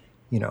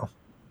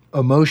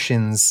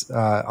emotions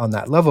on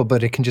that level,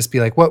 but it can just be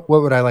what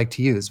would I like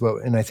to use?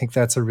 And I think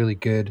that's a really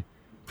good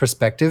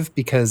perspective,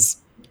 because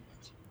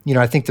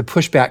I think the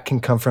pushback can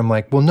come from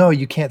well, no,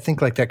 you can't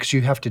think like that because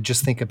you have to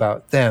just think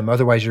about them.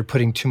 Otherwise, you're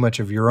putting too much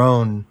of your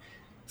own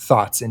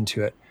thoughts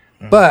into it.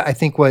 But I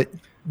think what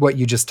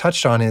you just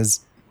touched on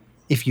is,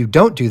 if you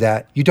don't do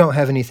that, you don't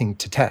have anything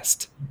to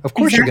test. Of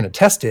course, you're going to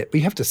test it, but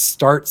you have to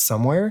start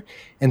somewhere.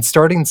 And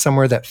starting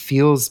somewhere that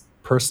feels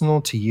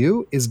personal to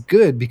you is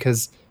good,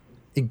 because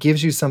it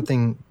gives you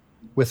something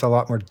with a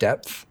lot more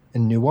depth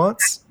and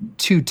nuance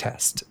to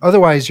test.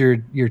 Otherwise,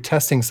 you're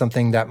testing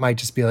something that might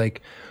just be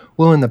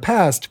well, in the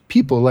past,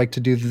 people like to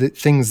do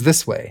things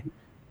this way.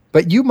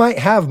 But you might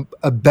have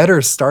a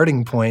better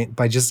starting point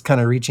by just kind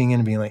of reaching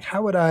in and being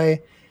how would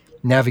I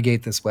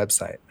navigate this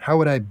website? How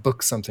would I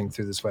book something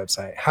through this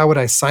website? How would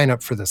I sign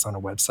up for this on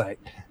a website?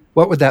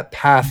 What would that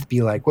path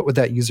be like? What would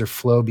that user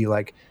flow be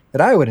like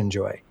that I would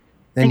enjoy?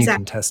 Then you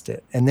can test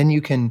it. And then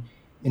you can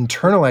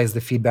internalize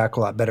the feedback a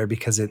lot better,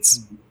 because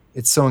it's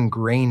so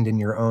ingrained in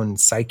your own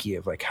psyche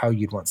of how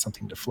you'd want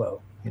something to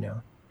flow,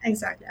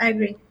 Exactly. I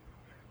agree.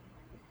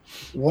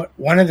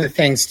 One of the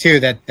things too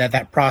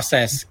that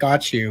process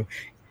got you,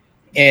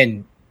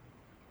 and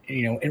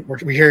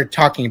we're here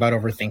talking about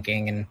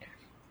overthinking, and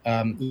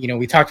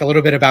We talked a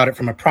little bit about it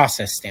from a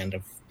process point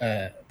of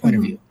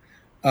view.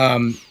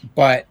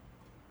 But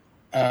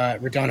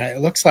Radona, it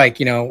looks like,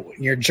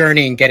 your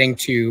journey in getting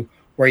to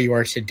where you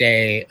are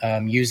today,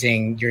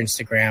 using your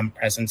Instagram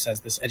presence as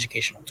this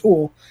educational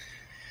tool,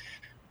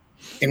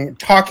 and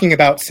talking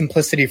about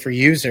simplicity for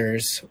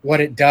users,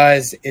 what it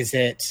does is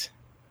it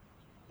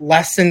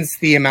lessens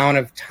the amount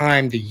of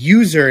time the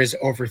user is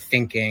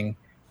overthinking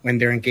when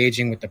they're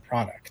engaging with the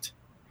product,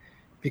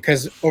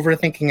 because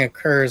overthinking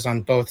occurs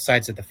on both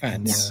sides of the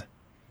fence. Yeah.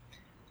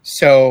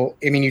 So,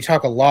 you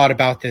talk a lot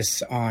about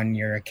this on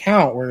your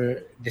account,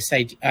 where this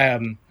idea,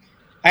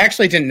 I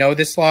actually didn't know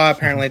this law.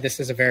 Apparently, this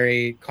is a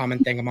very common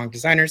thing among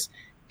designers.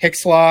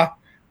 Hicks law,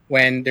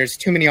 when there's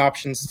too many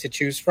options to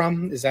choose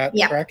from. Is that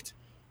correct?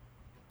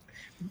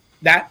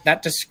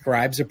 That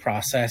describes a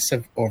process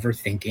of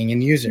overthinking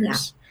in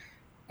users.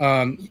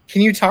 Yeah.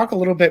 Can you talk a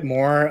little bit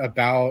more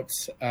about,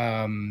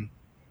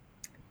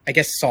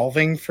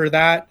 solving for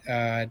that,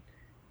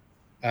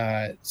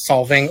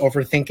 solving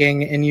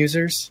overthinking in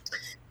users?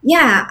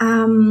 Yeah,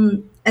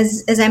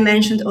 as I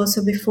mentioned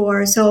also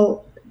before,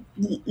 so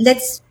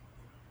let's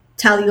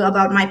tell you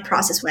about my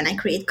process when I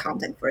create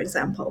content, for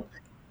example.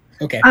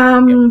 Okay.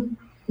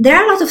 There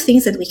are a lot of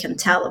things that we can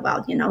tell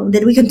about,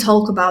 that we can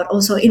talk about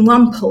also in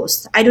one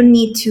post. I don't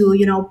need to,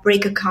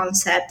 break a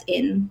concept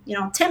in,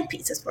 10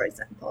 pieces, for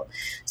example.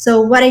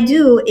 So what I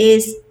do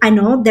is, I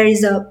know there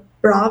is a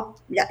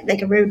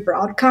very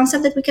broad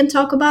concept that we can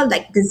talk about,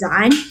 like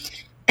design.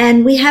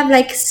 And we have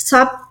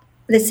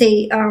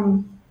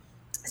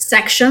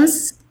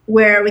sections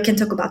where we can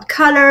talk about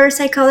color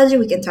psychology,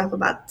 we can talk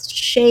about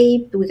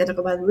shape, we can talk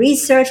about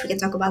research, we can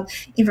talk about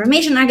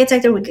information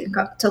architecture, we can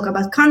talk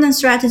about content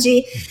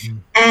strategy. Mm-hmm.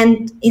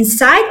 And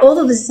inside all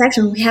of the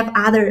sections, we have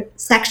other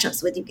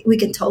sections we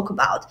can talk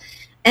about.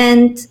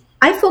 And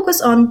I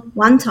focus on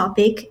one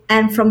topic,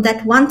 and from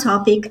that one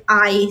topic,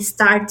 I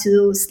start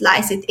to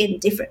slice it in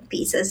different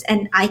pieces.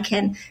 And I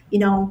can,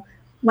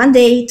 one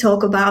day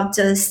talk about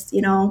just,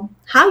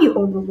 how you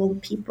overwhelm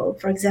people,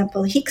 for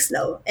example, Hicks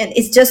law. And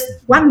it's just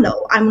one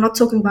law. I'm not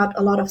talking about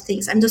a lot of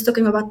things. I'm just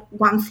talking about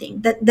one thing.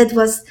 That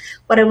was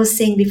what I was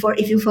saying before.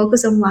 If you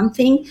focus on one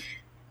thing,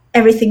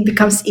 everything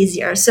becomes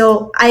easier.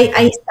 So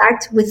I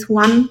start with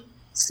one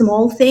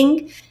small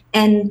thing,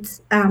 and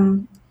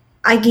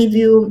I give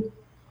you,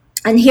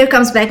 and here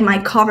comes back my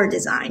cover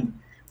design,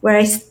 where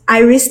I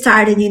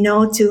restarted,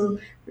 to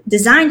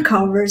design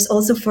covers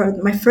also for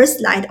my first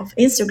slide of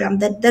Instagram.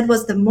 That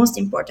was the most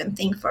important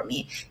thing for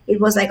me. It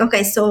was like,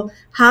 okay, so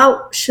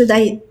how should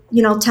I,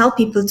 tell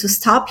people to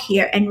stop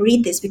here and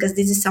read this, because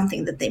this is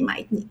something that they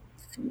might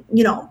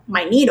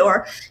need,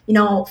 or,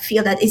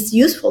 feel that it's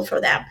useful for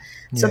them.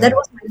 Yeah. So that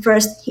was my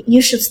first,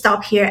 you should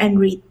stop here and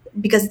read,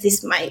 because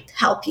this might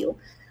help you.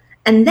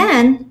 And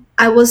then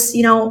I was,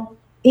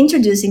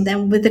 introducing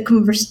them with the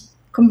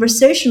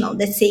conversational,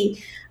 let's say,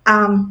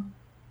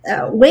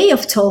 way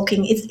of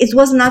talking. It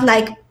was not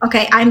like,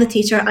 okay, I'm the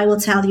teacher, I will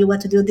tell you what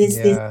to do, this.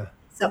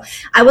 So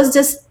I was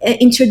just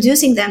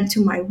introducing them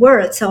to my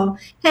world. So,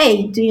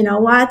 hey, do you know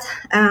what?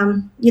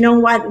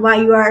 Why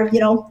you are,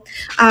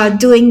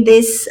 doing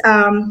this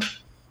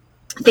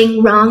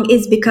thing wrong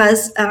is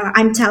because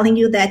I'm telling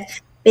you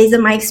that based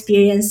on my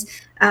experience,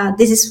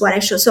 this is what I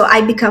show. So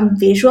I become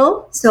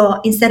visual.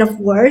 So instead of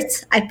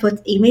words, I put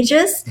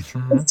images.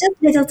 Mm-hmm. It's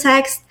just little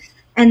text.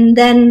 And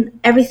then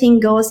everything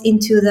goes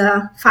into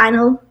the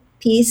final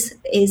piece,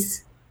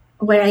 is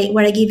where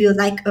I give you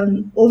like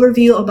an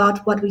overview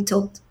about what we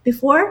talked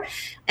before.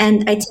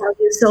 And I tell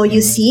you, so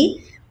you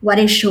see what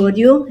I showed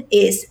you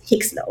is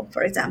Hicks law,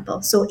 for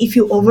example. So if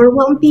you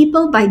overwhelm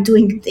people by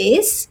doing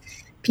this,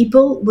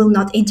 people will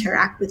not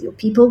interact with you.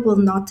 People will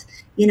not,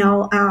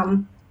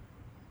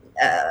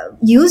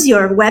 use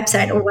your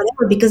website or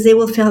whatever, because they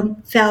will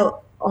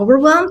feel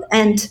overwhelmed,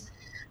 and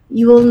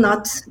you will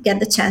not get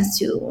the chance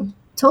to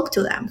talk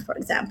to them, for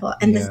example.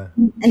 And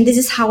this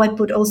is how I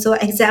put also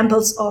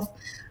examples of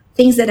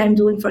things that I'm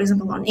doing, for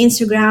example, on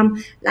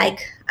Instagram. Like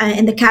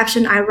in the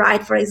caption I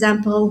write, for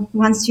example,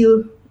 once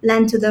you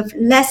land to the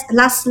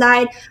last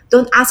slide,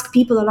 don't ask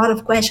people a lot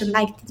of questions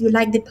like, did you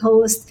like the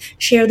post,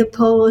 share the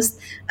post,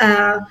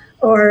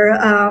 or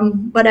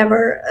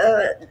whatever,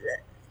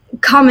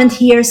 comment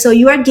here. So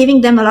you are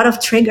giving them a lot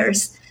of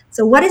triggers.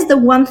 So what is the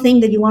one thing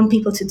that you want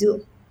people to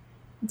do?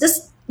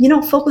 Just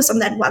focus on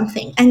that one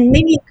thing. And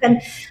maybe you can,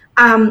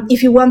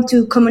 if you want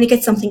to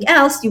communicate something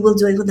else, you will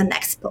do it with the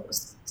next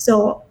post.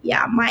 So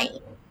yeah, my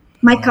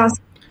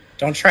concept.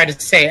 Don't try to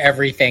say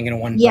everything in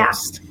one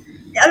post.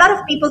 A lot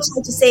of people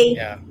try to say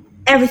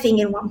everything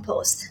in one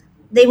post.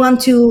 They want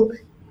to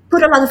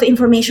put a lot of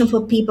information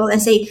for people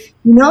and say,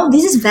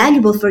 this is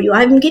valuable for you.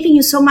 I'm giving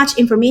you so much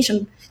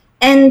information.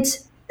 And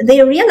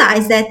they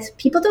realize that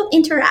people don't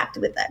interact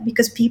with that,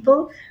 because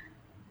people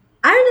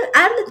are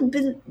a little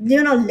bit,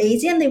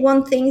 lazy, and they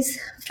want things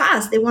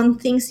fast. They want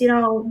things,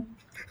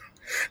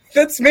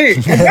 That's me.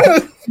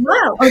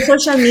 Well, on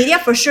social media,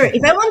 for sure.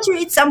 If I want to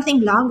read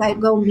something long, I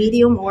go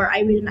Medium or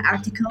I read an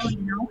article,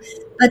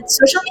 But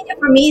social media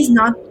for me is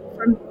not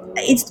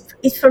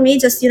it's for me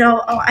just,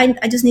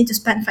 I just need to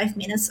spend 5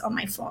 minutes on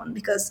my phone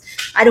because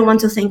I don't want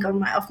to think of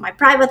my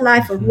private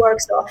life or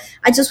work. So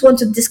I just want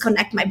to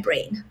disconnect my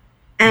brain.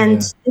 And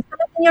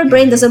disconnecting your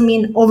brain doesn't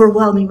mean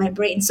overwhelming my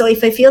brain. So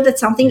if I feel that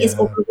something is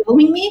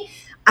overwhelming me,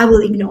 I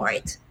will ignore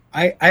it.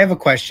 I have a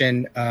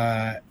question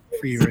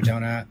for you,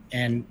 Radona,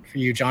 and for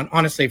you, John.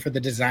 Honestly, for the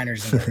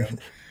designers in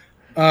the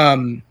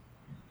room,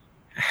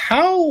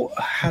 how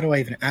do I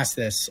even ask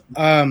this?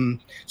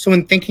 So,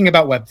 in thinking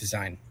about web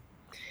design,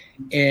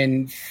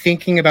 in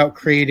thinking about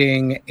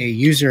creating a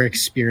user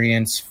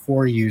experience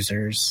for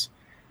users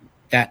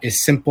that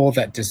is simple,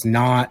 that does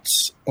not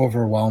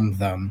overwhelm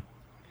them,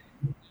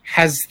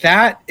 is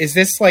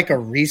this like a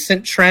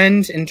recent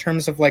trend in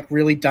terms of like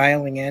really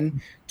dialing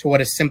in to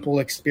what a simple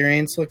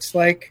experience looks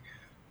like?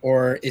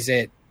 Or is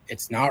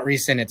it's not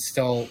recent, it's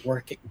still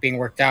being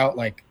worked out?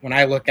 Like when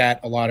I look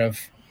at a lot of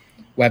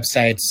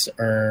websites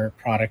or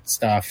product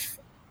stuff,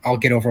 I'll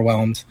get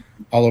overwhelmed,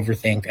 I'll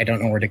overthink, I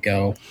don't know where to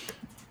go.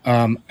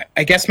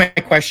 I guess my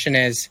question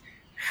is,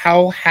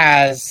 how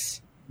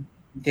has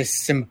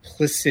this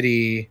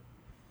simplicity,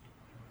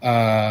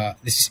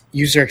 this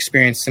user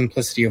experience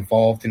simplicity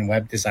evolved in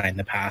web design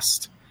the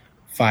past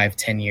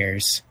 5-10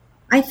 years?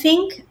 I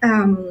think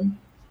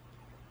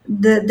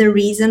the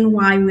reason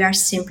why we are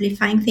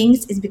simplifying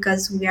things is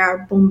because we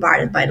are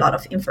bombarded by a lot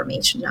of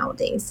information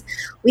nowadays.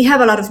 We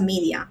have a lot of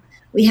media.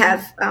 We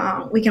have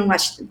we can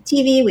watch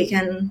TV. We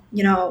can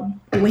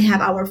we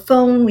have our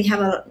phone. We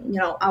have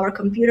our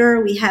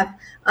computer. We have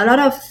a lot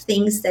of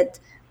things that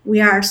we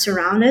are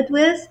surrounded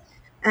with,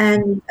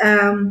 and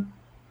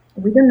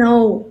we don't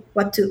know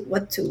what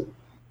to.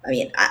 I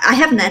mean, I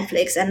have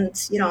Netflix, and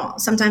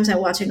sometimes I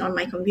watch it on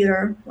my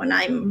computer when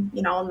I'm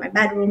in my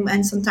bedroom,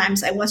 and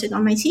sometimes I watch it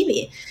on my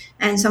TV,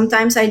 and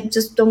sometimes I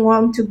just don't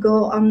want to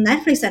go on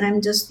Netflix, and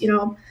I'm just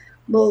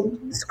will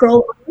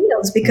scroll on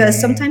reels because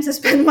sometimes I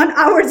spend 1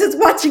 hour just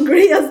watching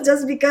reels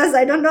just because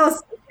I don't know,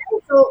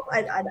 so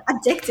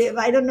addictive.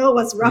 I don't know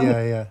what's wrong.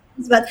 Yeah.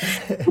 But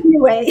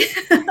anyway,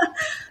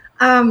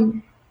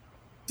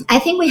 I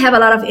think we have a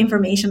lot of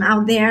information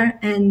out there,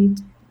 and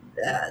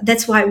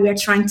that's why we are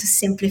trying to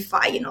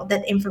simplify,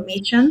 that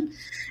information,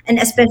 and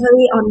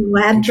especially on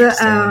web.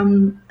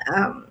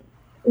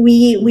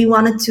 We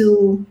wanted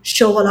to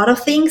show a lot of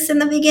things in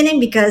the beginning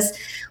because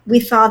we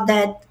thought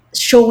that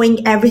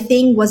showing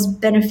everything was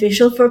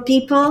beneficial for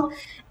people,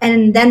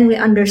 and then we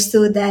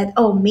understood that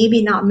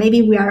maybe not.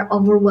 Maybe we are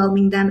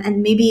overwhelming them,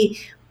 and maybe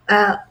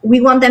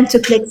we want them to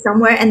click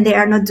somewhere and they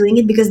are not doing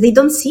it because they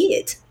don't see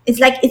it. It's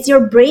like it's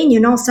your brain,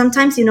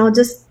 sometimes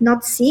just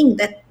not seeing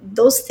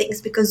those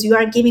things because you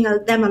are giving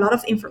them a lot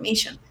of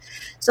information.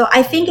 So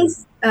I think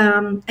it's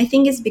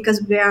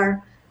because we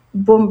are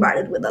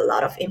bombarded with a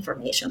lot of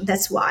information.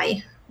 That's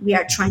why we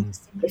are trying to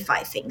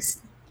simplify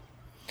things.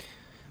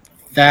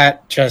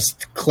 That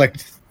just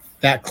clicked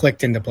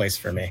into place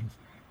for me.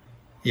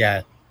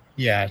 Yeah.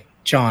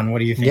 John,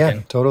 what are you thinking?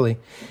 Yeah, totally.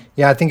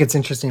 Yeah, I think it's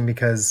interesting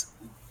because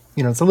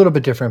it's a little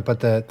bit different, but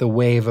the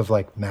wave of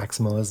like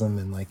maximalism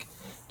and like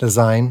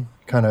design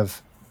kind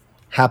of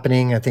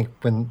happening. I think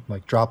when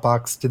like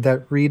Dropbox did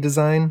that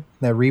redesign,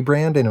 that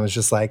rebrand, and it was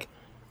just like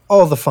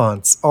all the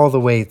fonts, all the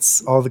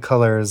weights, all the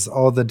colors,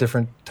 all the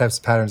different types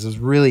of patterns. It was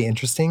really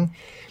interesting.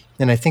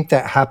 And I think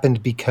that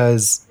happened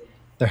because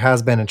there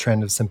has been a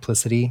trend of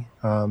simplicity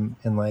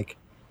and like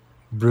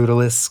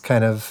brutalist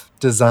kind of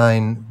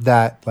design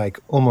that like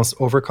almost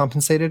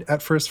overcompensated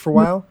at first for a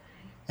while.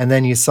 And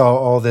then you saw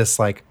all this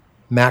like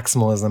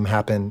maximalism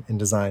happen in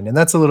design. And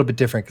that's a little bit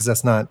different because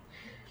that's not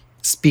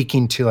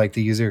speaking to like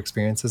the user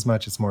experience as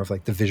much. It's more of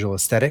like the visual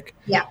aesthetic.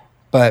 Yeah.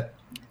 But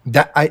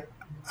that I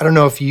don't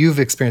know if you've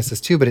experienced this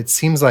too, but it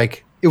seems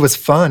like it was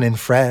fun and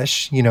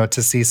fresh,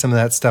 to see some of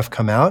that stuff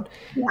come out.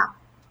 Yeah.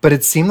 But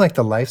it seemed like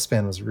the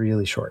lifespan was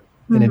really short.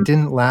 And it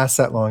didn't last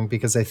that long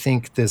because I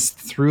think this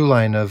through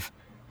line of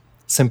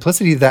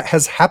simplicity that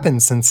has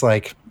happened since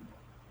like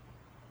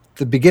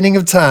the beginning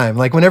of time,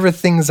 like whenever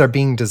things are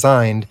being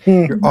designed,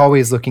 you're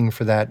always looking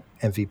for that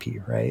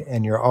MVP, right?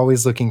 And you're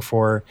always looking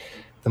for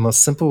the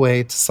most simple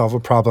way to solve a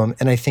problem.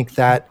 And I think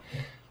that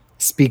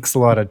speaks a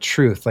lot of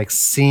truth, like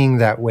seeing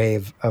that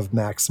wave of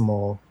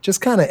maximal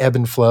just kind of ebb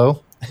and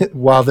flow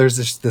while there's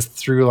this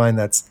through line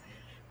that's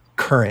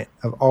current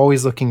of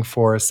always looking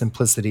for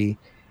simplicity.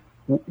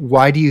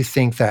 Why do you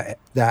think that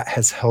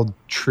has held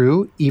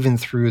true even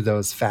through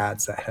those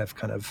fads that have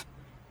kind of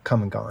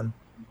come and gone?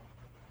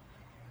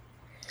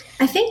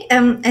 I think,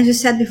 as you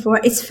said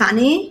before, it's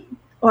funny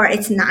or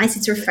it's nice,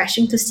 it's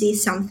refreshing to see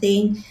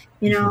something,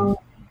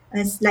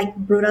 it's like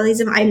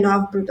brutalism. I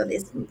love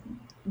brutalism,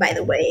 by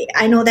the way.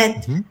 I know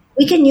that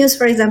we can use,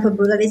 for example,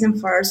 brutalism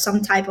for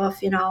some type of,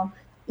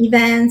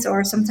 events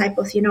or some type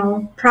of,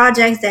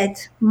 projects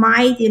that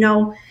might,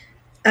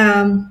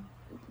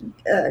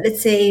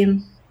 let's say,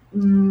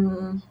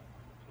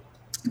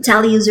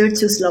 tell user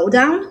to slow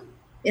down,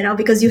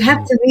 because you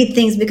have to read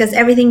things because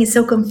everything is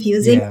so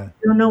confusing. Yeah.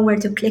 You don't know where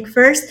to click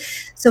first.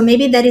 So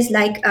maybe that is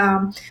like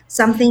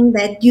something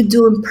that you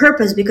do on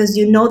purpose because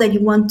you know that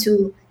you want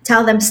to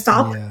tell them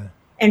stop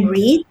and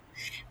read.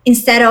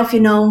 instead of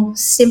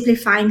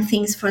simplifying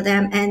things for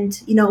them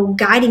and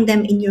guiding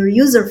them in your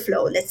user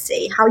flow, let's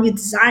say how you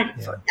design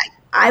it for that.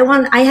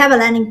 I have a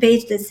landing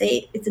page, let's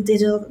say it's a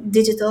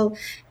digital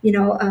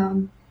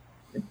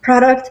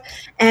product,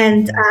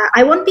 and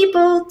I want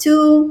people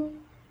to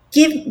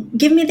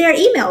give me their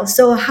email.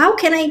 So how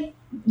can I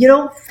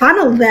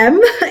funnel them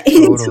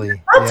into the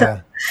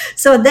bottom?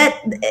 So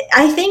that,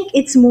 I think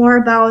it's more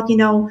about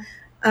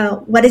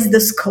what is the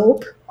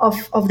scope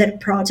of that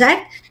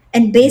project,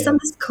 and based on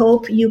the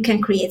scope you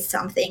can create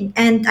something.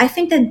 And I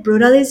think that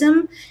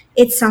brutalism,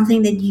 it's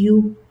something that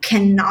you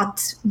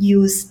cannot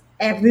use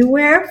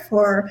everywhere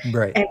for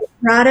every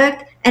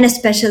product, and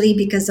especially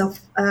because of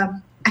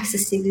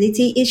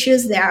accessibility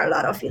issues, there are a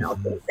lot of things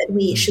that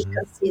we should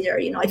consider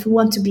if we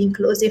want to be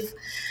inclusive.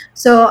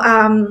 So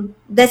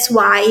that's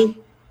why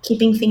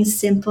keeping things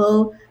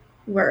simple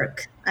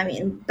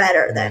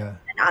better than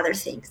other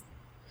things.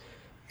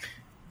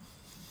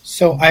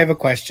 So I have a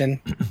question.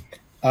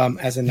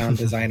 As a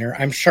non-designer,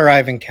 I'm sure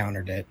I've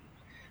encountered it.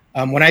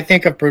 When I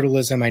think of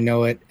brutalism, I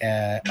know it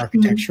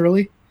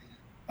architecturally.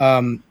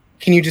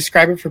 Can you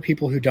describe it for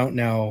people who don't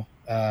know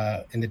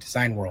in the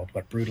design world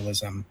what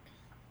brutalism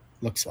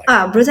looks like?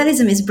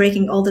 Brutalism is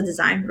breaking all the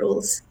design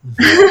rules.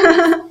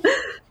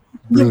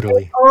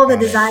 Brutally. All the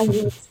design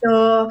rules.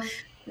 So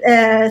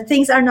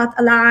things are not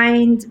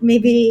aligned.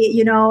 Maybe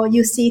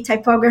you see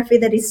typography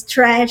that is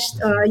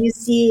stretched, or you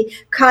see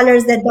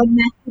colors that don't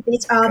match with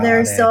each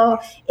other. So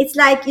it's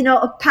like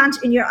a punch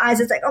in your eyes.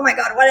 It's like, oh my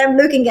god, what I'm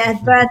looking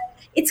at. But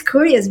it's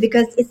curious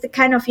because it's the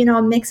kind of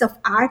mix of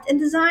art and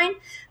design.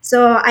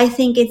 So I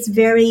think it's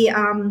very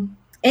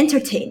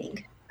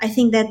entertaining. I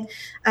think that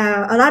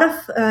a lot of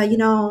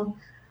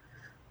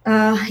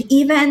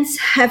events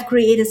have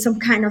created some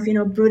kind of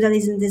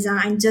brutalism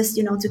design just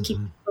to keep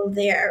people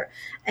there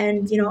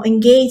and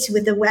engage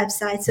with the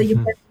website, so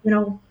you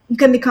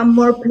can become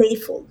more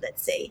playful,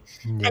 let's say.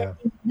 I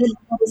think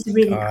that is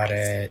really Got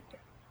it.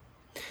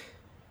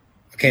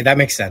 Okay, that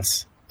makes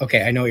sense.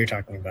 Okay, I know what you're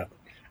talking about.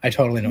 I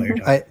totally know what you're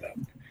talking about.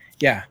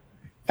 Yeah,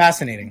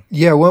 fascinating.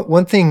 Yeah,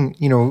 one thing,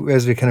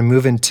 as we kind of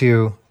move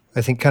into,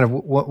 I think, kind of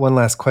one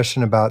last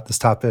question about this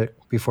topic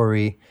before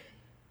we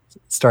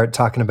start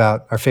talking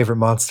about our favorite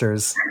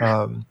monsters.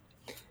 That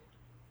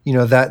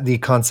the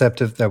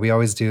concept of that we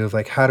always do of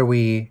like, how do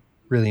we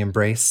really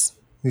embrace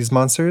these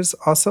monsters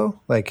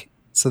also? Like,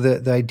 so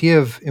the idea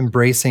of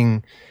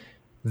embracing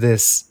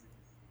this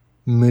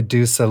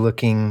Medusa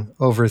looking,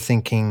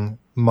 overthinking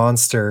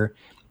monster,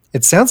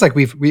 it sounds like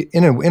we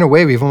in a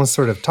way we've almost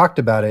sort of talked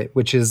about it,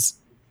 which is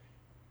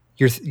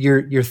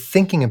you're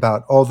thinking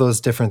about all those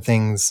different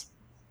things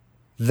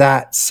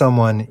that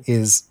someone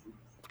is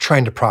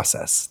trying to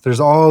process. There's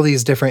all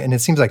these different, and it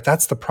seems like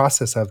that's the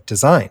process of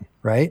design,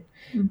 right?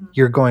 Mm-hmm.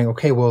 You're going,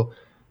 okay, well,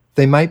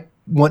 they might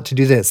want to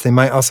do this. They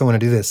might also want to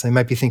do this. They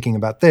might be thinking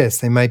about this.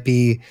 They might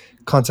be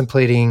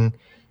contemplating,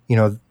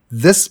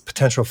 this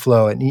potential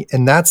flow.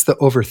 And that's the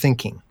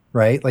overthinking,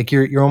 right? Like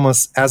you're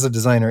almost, as a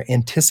designer,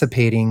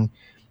 anticipating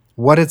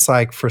what it's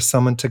like for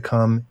someone to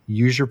come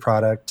use your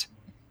product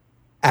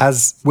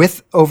as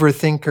with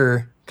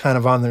overthinker kind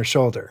of on their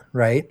shoulder,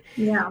 right?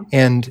 Yeah.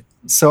 And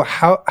so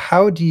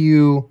how do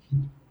you,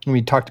 when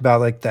we talked about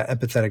like that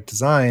empathetic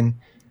design,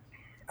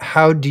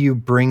 how do you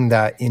bring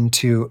that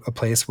into a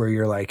place where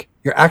you're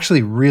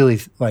actually really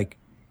like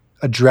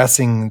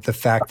addressing the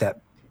fact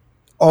that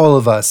all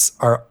of us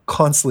are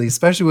constantly,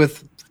 especially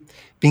with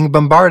being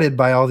bombarded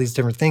by all these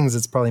different things,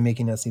 it's probably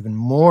making us even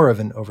more of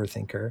an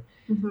overthinker,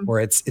 or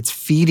it's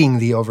feeding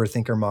the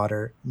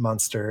overthinker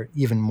monster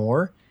even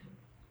more.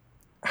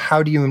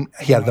 How do you,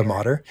 the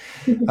modder,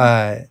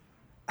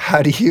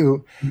 how do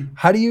you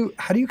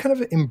kind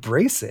of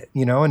embrace it,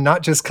 and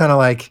not just kind of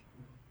like,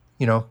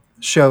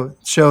 show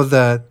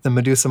the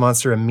Medusa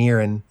monster a mirror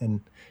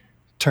and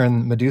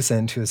turn Medusa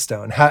into a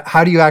stone?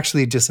 How do you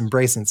actually just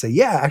embrace it and say,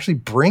 yeah, actually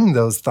bring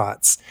those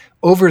thoughts,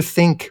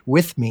 overthink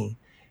with me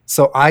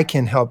so I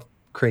can help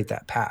create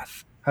that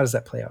path? How does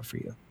that play out for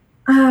you?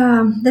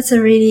 That's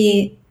a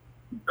really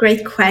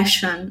great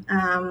question.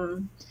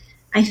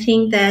 I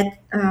think that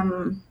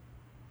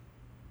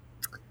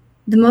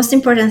the most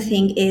important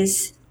thing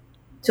is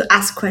to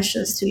ask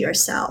questions to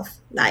yourself.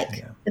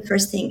 The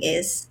first thing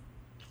is,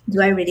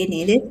 do I really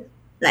need it?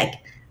 Like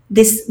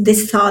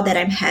this thought that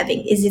I'm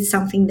having, is it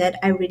something that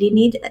I really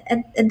need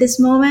at this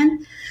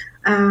moment?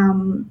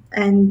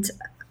 And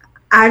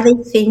are they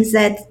things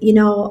that,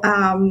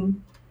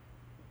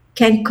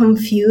 can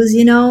confuse,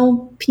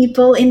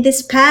 people in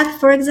this path,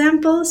 for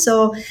example?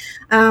 So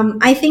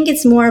I think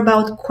it's more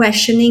about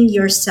questioning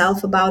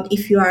yourself about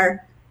if you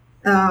are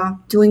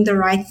doing the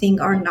right thing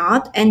or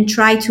not, and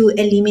try to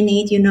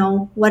eliminate,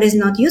 what is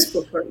not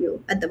useful for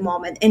you at the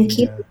moment, and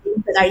keep the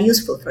things that are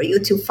useful for you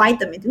to fight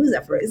the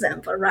Medusa, for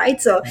example,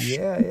 right? So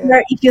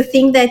if you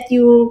think that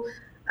you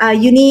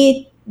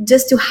need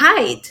just to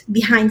hide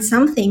behind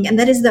something, and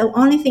that is the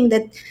only thing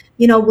that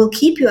will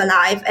keep you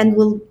alive and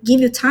will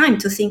give you time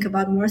to think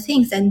about more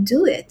things, and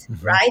do it,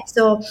 right?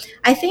 So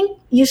I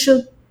think you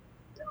shouldn't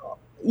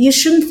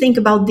think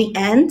about the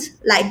end,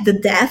 like the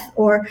death,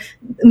 or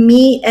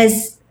me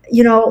as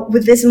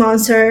with this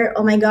monster,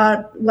 oh my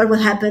God, what will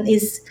happen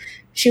is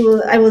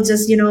I will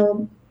just,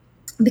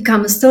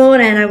 become a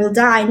stone and I will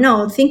die.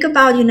 No, think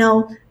about,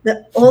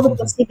 all the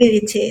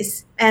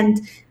possibilities and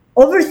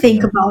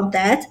overthink about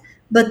that,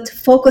 but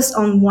focus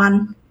on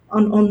one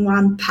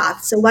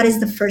path. So what is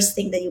the first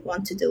thing that you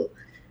want to do?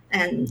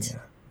 And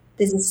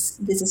this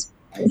is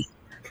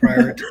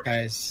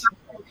prioritize.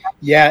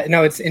 Yeah,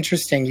 no, it's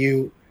interesting.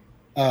 You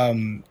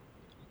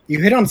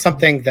hit on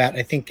something that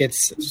I think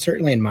it's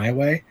certainly in my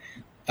way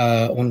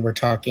when we're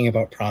talking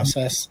about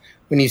process.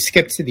 When you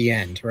skip to the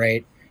end,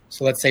 right?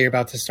 So let's say you're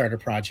about to start a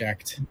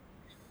project.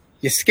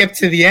 You skip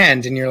to the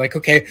end and you're like,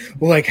 okay,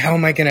 well, like, how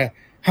am I gonna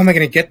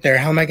get there?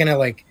 How am I gonna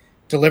like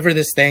deliver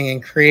this thing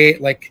and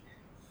create like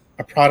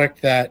a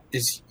product that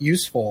is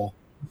useful?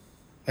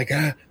 Like,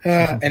 and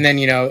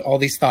then, all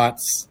these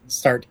thoughts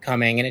start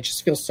coming and it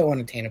just feels so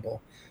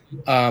unattainable.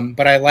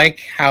 But I like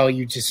how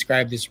you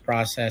describe this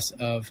process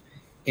of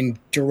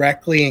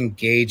directly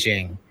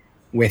engaging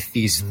with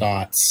these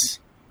thoughts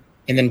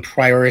and then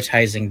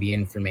prioritizing the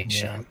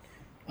information.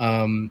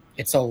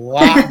 It's a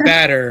lot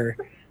better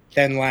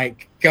than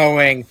like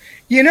going,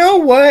 you know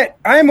what?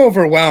 I'm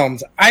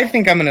overwhelmed. I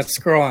think I'm going to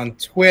scroll on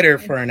Twitter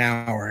for an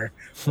hour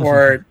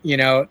or,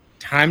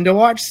 time to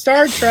watch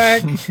Star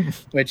Trek,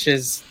 which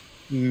is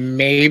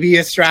maybe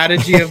a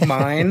strategy of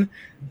mine.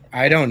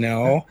 I don't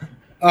know.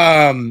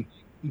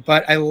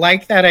 But I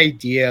like that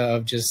idea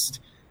of just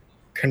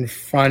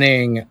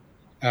confronting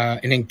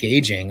and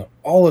engaging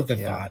all of the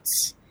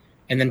thoughts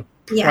and then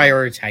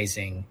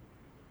prioritizing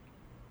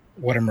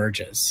what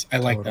emerges. I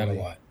like that a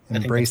lot.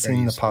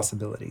 Embracing the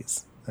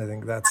possibilities. I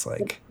think that's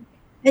like...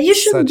 And you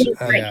shouldn't be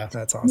afraid.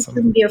 That's awesome. You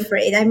shouldn't be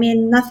afraid. I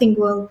mean, nothing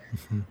will...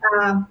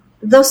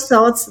 those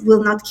thoughts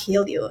will not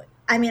kill you.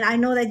 I mean, I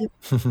know that you...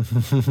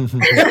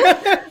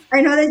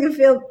 I know that you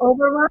feel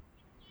overwhelmed.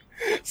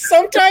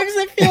 Sometimes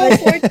it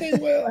feels like they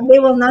will. They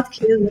will not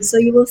kill you, so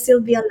you will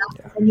still be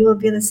alive and you will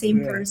be the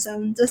same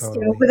person, just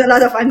with a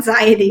lot of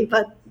anxiety.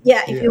 But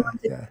if you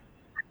want to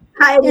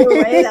hide your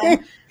way,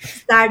 then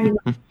start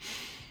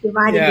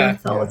dividing your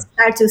thoughts,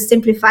 start to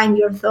simplifying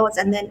your thoughts,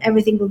 and then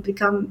everything will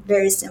become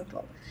very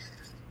simple.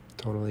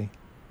 Totally.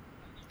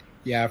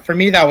 Yeah, for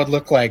me that would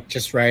look like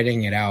just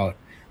writing it out.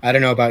 I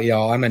don't know about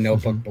y'all. I'm a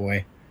notebook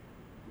boy,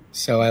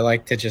 so I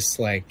like to just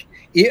like.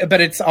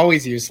 But it's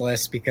always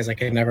useless because I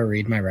can never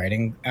read my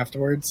writing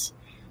afterwards.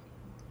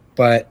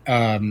 But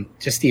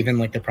just even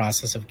like the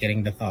process of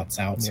getting the thoughts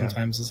out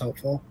sometimes is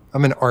helpful.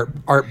 I'm an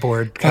art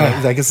board.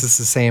 I guess it's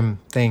the same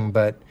thing,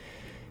 but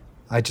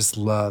I just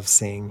love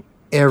seeing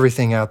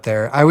everything out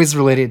there. I always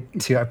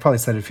related to, I probably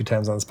said it a few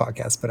times on this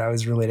podcast, but I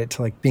always related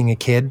to like being a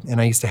kid.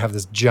 And I used to have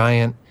this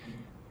giant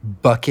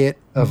bucket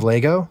of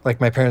Lego.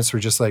 Like my parents were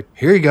just like,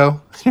 here you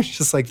go. It's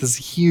just like this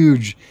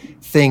huge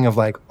thing of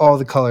like all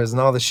the colors and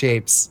all the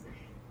shapes.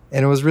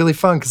 And it was really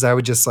fun because I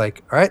would just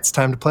like, all right, it's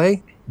time to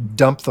play.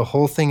 Dump the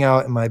whole thing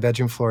out in my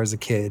bedroom floor as a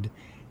kid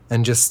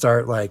and just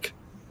start like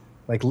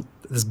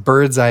this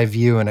bird's eye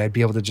view. And I'd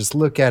be able to just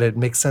look at it,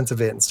 make sense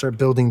of it and start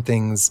building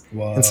things.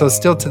 Whoa. And so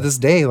still to this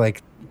day,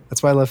 like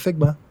that's why I love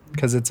Figma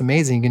because it's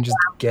amazing. You can just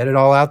get it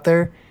all out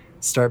there,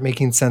 start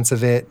making sense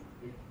of it.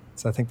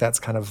 So I think that's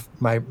kind of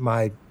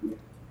my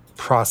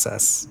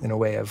process in a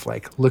way of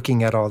like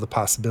looking at all the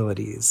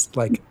possibilities,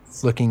 like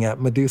looking at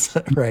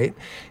Medusa, right?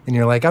 And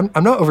you're like, I'm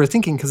not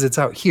overthinking because it's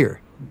out here.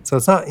 So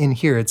it's not in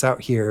here, it's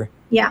out here.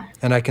 Yeah.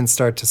 And I can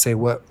start to say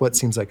what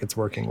seems like it's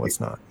working,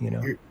 what's not,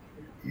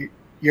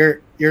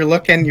 You're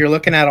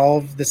looking at all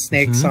of the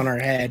snakes on our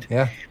head.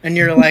 Yeah. And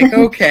you're like,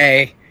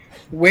 okay,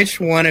 which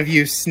one of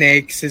you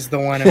snakes is the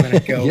one I'm gonna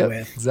go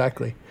with?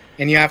 Exactly.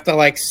 And you have to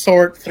like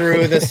sort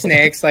through the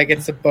snakes like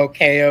it's a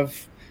bouquet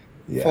of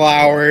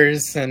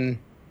flowers and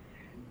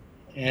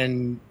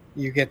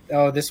you get,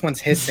 this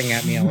one's hissing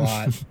at me a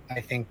lot.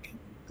 I think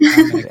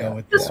I'm gonna go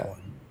with this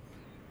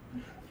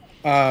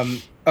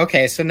one.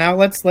 Okay, so now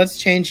let's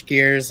change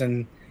gears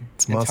and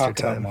talk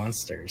about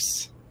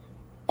monsters.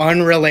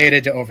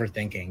 Unrelated to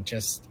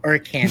overthinking, or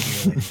it can be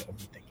related to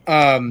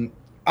overthinking.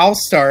 I'll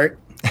start.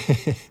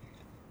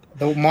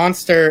 The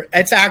monster,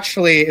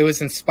 it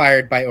was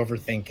inspired by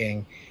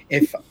overthinking.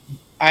 If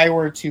I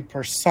were to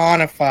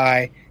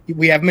personify,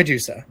 we have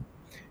Medusa.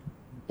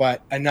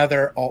 But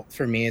another alt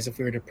for me is if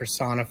we were to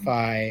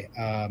personify,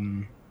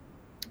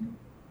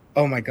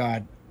 oh my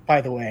God,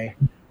 by the way,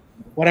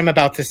 what I'm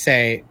about to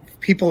say,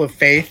 people of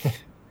faith,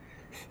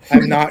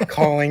 I'm not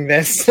calling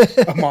this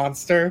a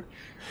monster.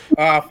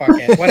 Oh, fuck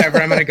it.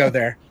 Whatever, I'm going to go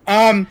there.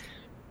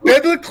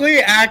 Biblically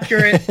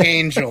accurate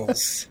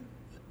angels.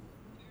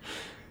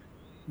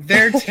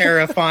 They're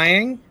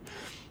terrifying.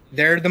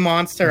 They're the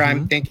monster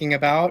I'm thinking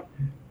about.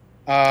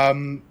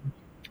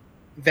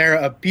 They're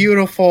a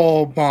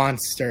beautiful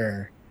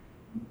monster.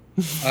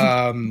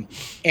 And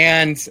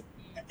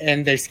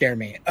they scare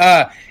me.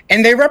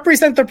 And they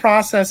represent the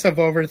process of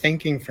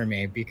overthinking for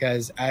me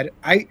because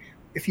I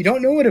if you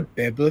don't know what a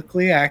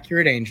biblically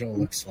accurate angel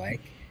looks like,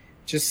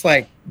 just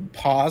like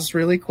pause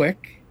really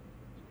quick,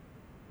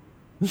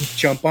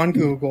 jump on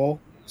Google,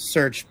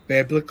 search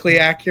biblically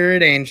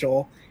accurate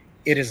angel,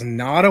 It is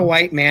not a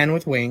white man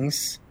with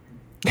wings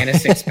and a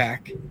six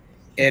pack.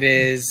 It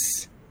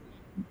is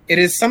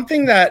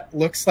something that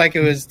looks like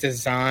it was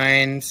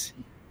designed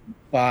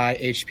by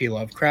H.P.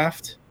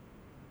 Lovecraft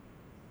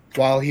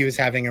while he was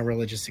having a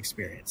religious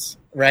experience.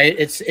 Right?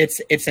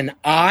 It's an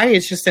eye.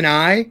 It's just an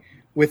eye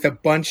with a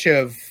bunch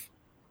of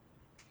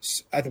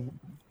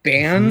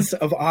bands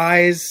of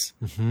eyes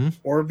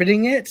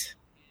orbiting it,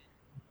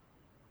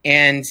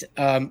 and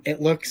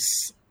it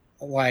looks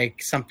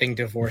like something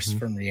divorced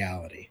from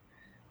reality.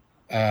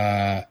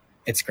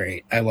 It's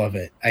great. I love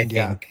it. I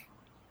think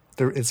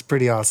it's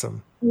pretty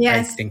awesome.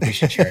 Yes. I think we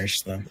should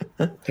cherish them.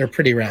 They're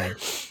pretty rad.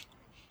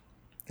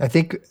 I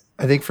think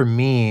for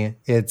me,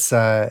 it's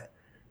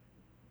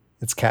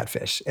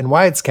catfish. And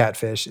why it's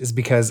catfish is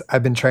because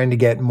I've been trying to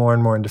get more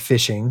and more into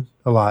fishing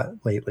a lot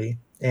lately.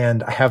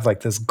 And I have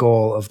like this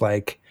goal of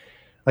like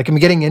I'm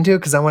getting into it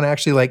because I want to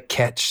actually like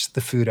catch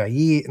the food I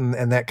eat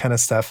and that kind of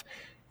stuff.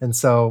 And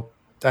so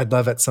I'd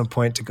love at some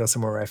point to go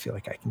somewhere where I feel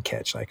like I can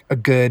catch like a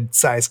good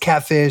sized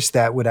catfish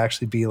that would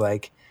actually be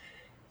like,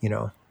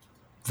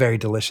 very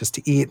delicious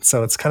to eat.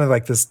 So it's kind of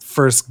like this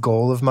first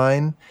goal of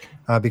mine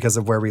because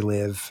of where we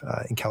live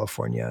in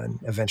California, and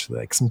eventually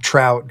like some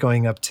trout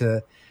going up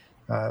to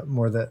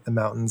more the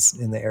mountains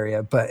in the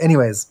area. But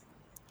anyways,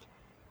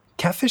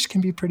 catfish can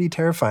be pretty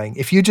terrifying.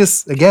 If you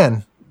just,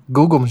 again,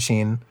 Google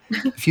machine,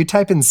 if you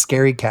type in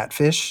scary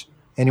catfish,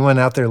 anyone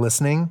out there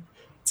listening,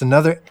 it's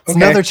another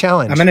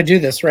challenge. I'm going to do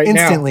this right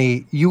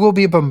Instantly, you will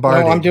be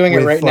bombarded. No, I'm doing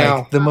with it right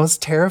now. The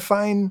most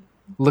terrifying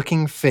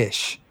looking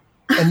fish.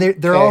 And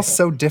they're all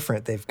so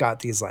different. They've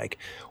got these like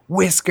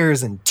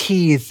whiskers and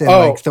teeth and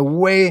like the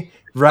way,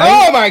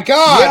 right? Oh my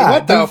God. Yeah,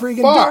 what the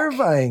freaking fuck?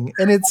 Terrifying.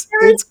 And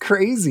it's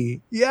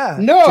crazy. Yeah.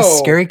 No. Just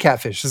scary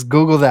catfish. Just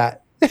Google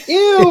that. Ew.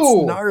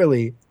 It's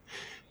gnarly.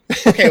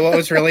 Okay, what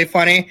was really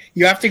funny?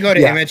 You have to go to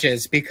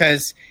images,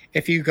 because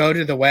if you go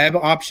to the web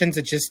options,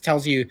 it just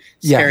tells you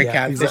scary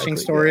catfishing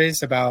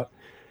stories about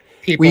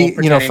people.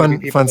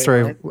 Fun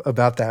story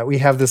about that. We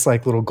have this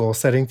like little goal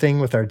setting thing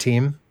with our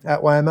team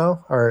at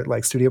YMO, our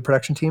like studio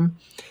production team,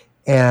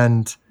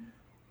 and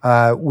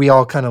we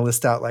all kind of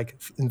list out like,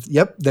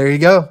 yep, there you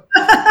go,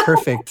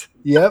 perfect.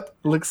 Yep,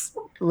 looks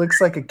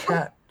like a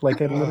cat, like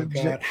a little.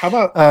 God. How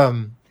about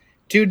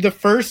dude? The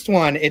first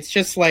one, it's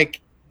just like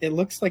it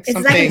looks like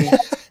something.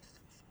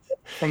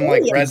 From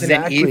like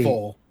Resident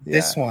Evil.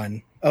 This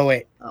one. Oh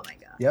wait. Oh my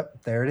God.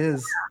 Yep, there it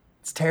is.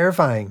 It's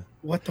terrifying.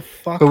 What the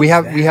fuck? But we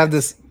have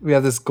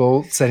this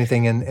goal setting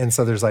thing, and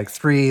so there's like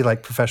 3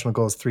 like professional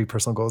goals, 3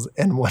 personal goals,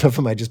 and one of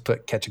them I just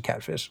put catch a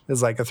catfish.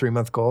 It's like a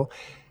 3-month goal.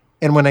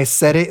 And when I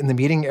said it in the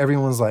meeting,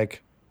 everyone was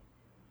like,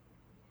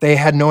 they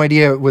had no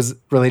idea it was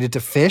related to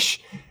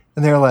fish.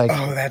 And they're like,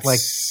 oh, that's like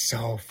so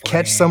funny.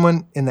 Catch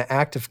someone in the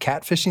act of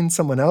catfishing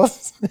someone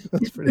else.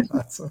 That's pretty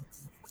awesome.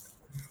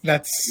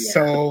 That's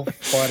so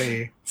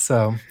funny.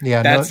 So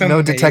yeah,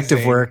 no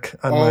detective work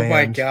on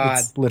my end. God.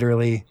 It's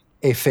literally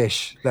a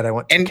fish that I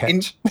want to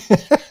catch.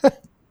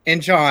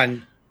 And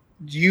John,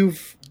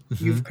 you've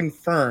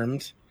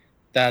confirmed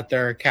that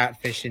there are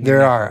catfish in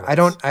there are. I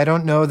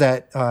don't know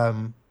that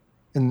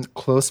in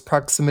close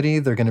proximity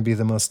they're going to be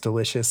the most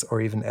delicious or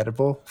even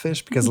edible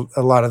fish, because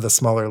a lot of the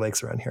smaller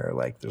lakes around here are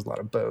like there's a lot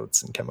of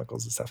boats and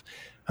chemicals and stuff,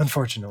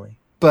 unfortunately.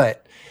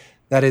 But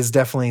that is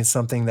definitely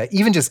something that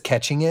even just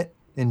catching it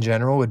in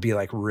general would be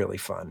like really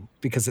fun,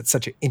 because it's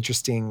such an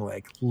interesting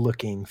like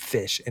looking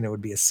fish, and it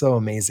would be so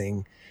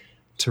amazing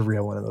to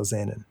reel one of those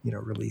in and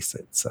release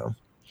it. So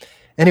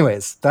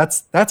anyways,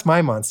 that's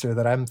my monster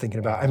that I'm thinking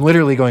about. I'm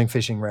literally going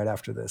fishing right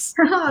after this.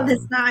 Oh,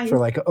 that's nice. For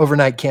like an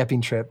overnight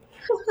camping trip.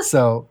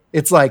 So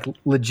it's like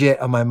legit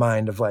on my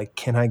mind of like,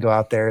 can I go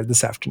out there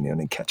this afternoon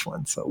and catch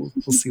one? So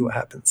we'll see what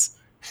happens.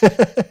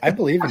 I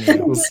believe in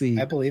you. We'll see.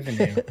 I believe in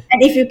you.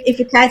 And if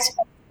you catch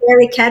a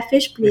scary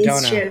catfish, please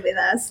share it with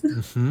us.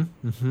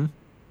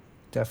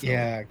 Definitely.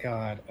 Yeah,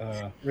 God.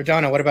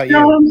 Radonna, what about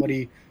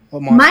you?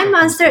 What monster my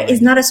monster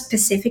is not a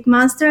specific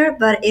monster,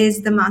 but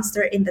is the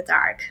monster in the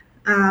dark.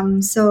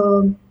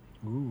 So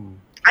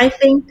I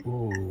think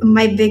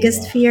my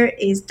biggest fear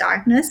is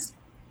darkness.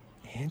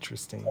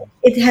 Interesting.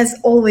 It has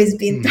always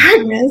been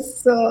darkness.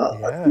 So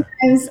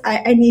sometimes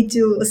I need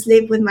to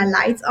sleep with my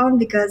lights on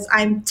because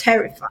I'm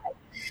terrified.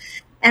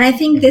 And I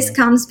think this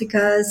comes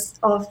because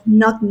of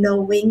not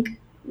knowing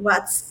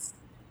what's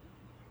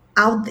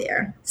out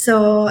there.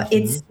 So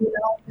it's,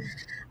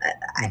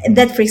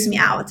 that freaks me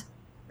out.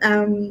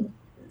 And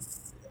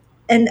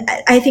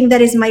I think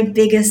that is my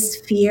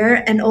biggest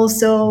fear. And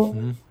also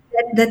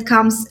that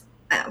comes,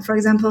 for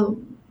example,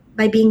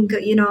 by being,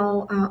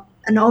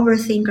 an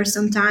overthinker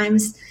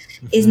sometimes,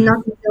 is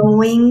not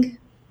knowing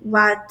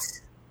what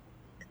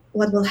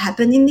will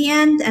happen in the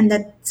end, and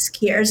that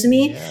scares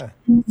me.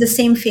 The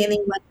same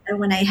feeling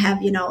when I have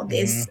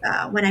this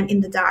when I'm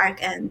in the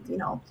dark, and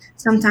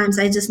sometimes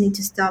I just need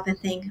to stop and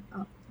think,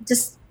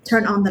 just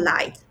turn on the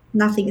light,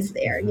 nothing is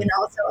there,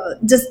 so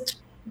just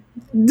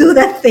do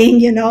that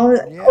thing,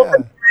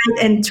 open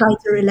and try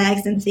to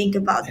relax and think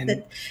about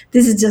that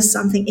this is just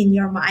something in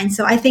your mind.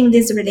 So I think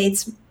this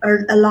relates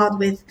a lot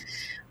with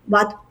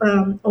what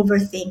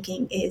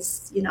overthinking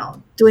is,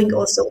 doing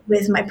also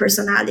with my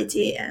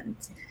personality. And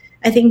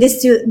I think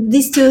these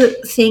two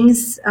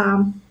things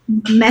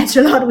match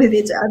a lot with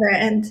each other.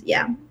 And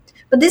yeah,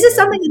 but this is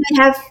something that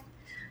I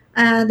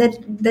have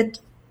that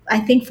I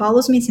think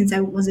follows me since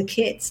I was a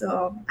kid.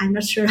 So I'm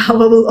not sure how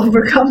I will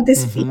overcome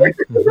this fear.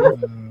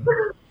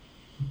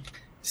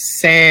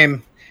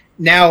 Same.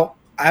 Now,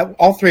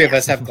 all three of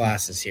us have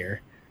glasses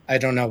here. I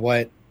don't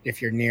know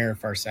if you're near or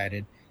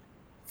farsighted.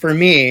 For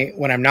me,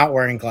 when I'm not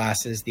wearing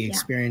glasses, the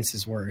experience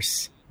is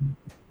worse.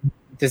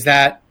 Does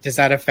that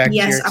affect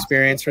your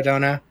experience,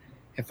 Radona?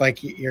 If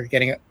like you're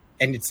getting,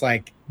 and it's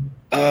like,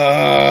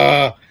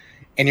 and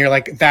you're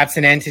like, that's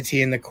an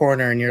entity in the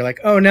corner, and you're like,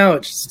 oh no,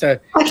 it's just a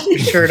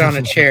shirt on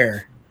a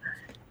chair.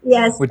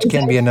 Yes. Which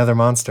can be another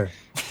monster.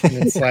 And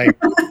it's like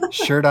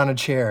shirt on a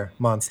chair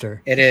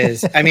monster. It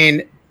is. I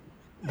mean,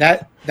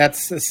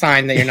 that's a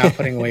sign that you're not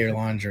putting away your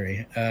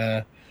laundry.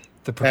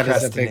 The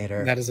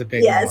procrastinator. That is a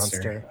big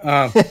monster.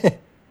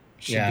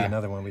 Should be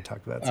another one we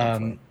talked about.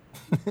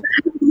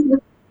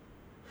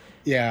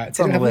 Yeah, it's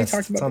on the list.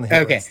 It's on the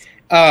hit list.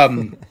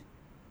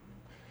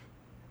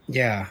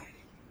 Yeah,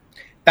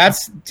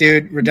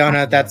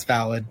 Radona. That's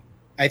valid.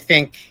 I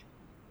think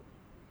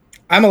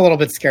I'm a little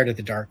bit scared of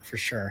the dark for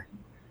sure.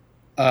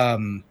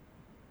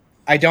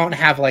 I don't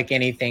have like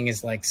anything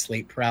as like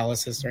sleep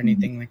paralysis or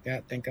anything like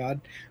that, thank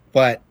God.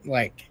 But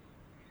like,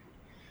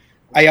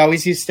 I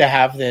always used to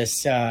have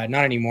this, not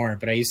anymore,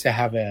 but I used to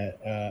have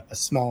a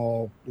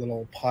small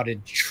little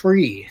potted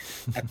tree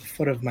at the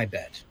foot of my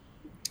bed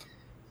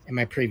in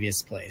my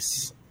previous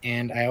place.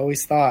 And I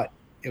always thought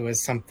it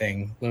was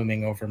something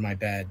looming over my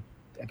bed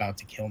about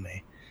to kill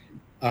me.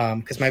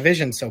 Because my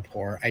vision's so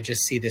poor, I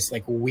just see this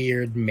like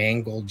weird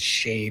mangled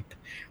shape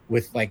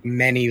with like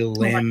many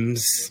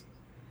limbs,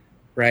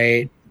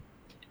 right?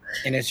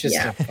 And it's just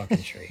a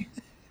fucking tree.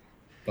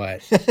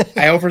 But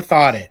I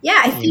overthought it. Yeah,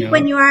 I think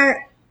when you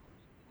are...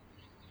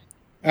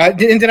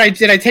 did I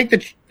take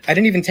the... I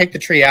didn't even take the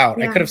tree out.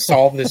 Yeah. I could have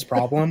solved this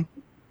problem.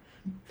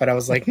 But I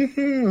was like,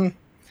 I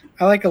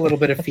like a little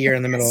bit of fear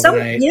in the middle of the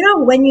night.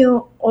 When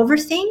you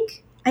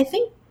overthink, I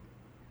think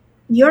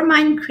your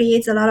mind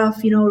creates a lot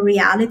of,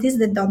 realities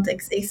that don't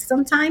exist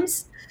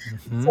sometimes.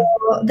 Mm-hmm. So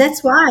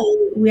that's why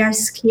we are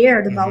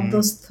scared about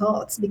those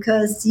thoughts,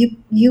 because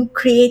you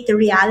create the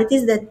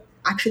realities that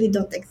actually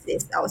don't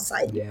exist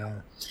outside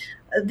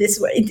this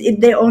way.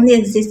 They only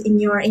exist in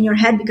your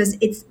head because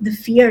it's the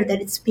fear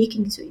that it's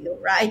speaking to you,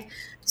 right?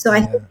 So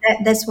I think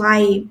that's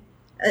why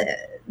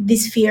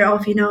this fear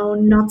of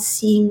not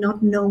seeing,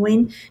 not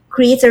knowing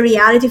creates a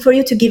reality for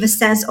you to give a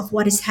sense of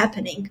what is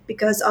happening,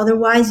 because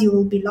otherwise you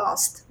will be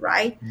lost,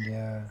 right?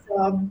 Yeah.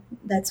 So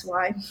that's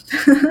why.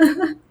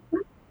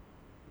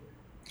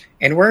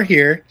 And we're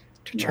here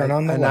to turn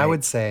on the light. And I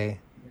would say,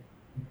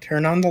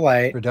 turn on the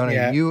light.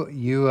 Radona,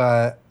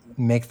 you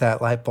make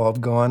that light bulb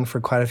go on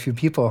for quite a few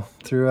people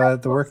through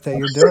the work that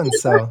you're doing.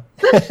 So,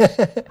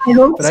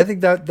 but I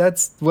think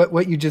that's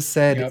what you just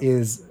said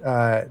is,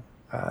 I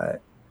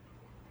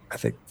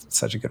think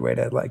such a good way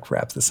to like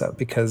wrap this up,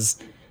 because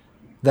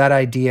that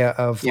idea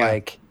of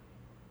like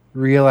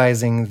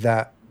realizing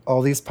that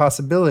all these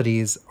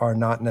possibilities are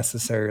not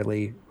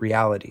necessarily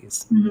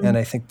realities. Mm-hmm. And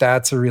I think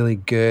that's a really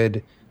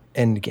good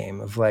end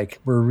game of like,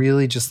 we're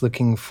really just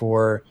looking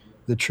for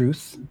the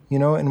truth,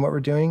 in what we're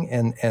doing.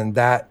 And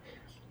that,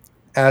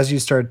 as you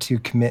start to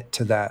commit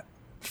to that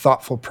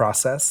thoughtful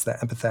process, that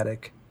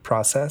empathetic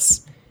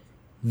process,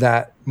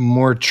 that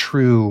more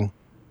true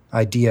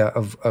idea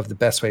of the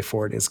best way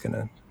forward is going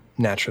to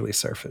naturally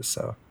surface.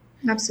 So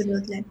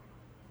absolutely.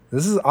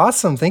 This is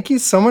awesome. Thank you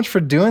so much for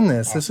doing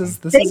this. Awesome.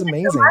 This is amazing.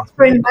 Thank you so much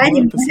for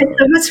inviting me. It's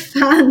so much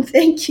fun.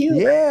 Thank you.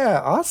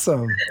 Yeah,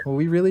 awesome. Well,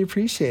 we really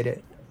appreciate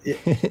it.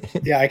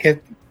 Yeah, I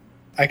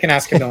can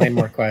ask a million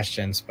more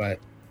questions, but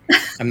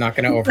I'm not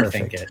going to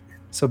overthink it.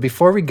 So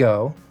before we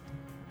go,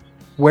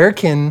 where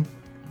can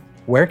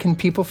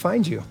people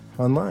find you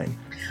online?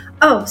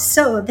 Oh,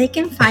 so they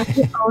can find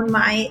me on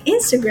my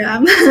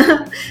Instagram.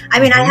 I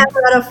mean, I have a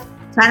lot of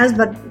channels,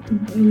 but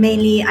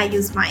mainly I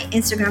use my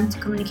Instagram to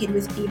communicate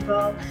with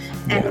people.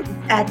 And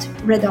at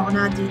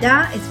Radona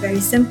Dida, it's very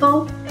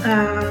simple.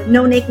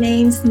 No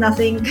nicknames,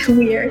 nothing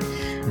weird.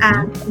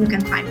 And you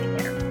can find me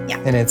there. Yeah.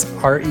 And it's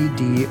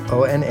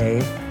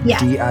REDONA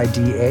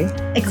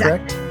DIDA. Exactly.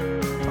 Correct?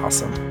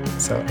 Awesome.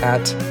 So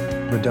at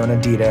Radona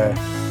Dida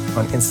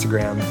on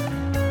Instagram,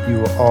 you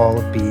will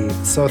all be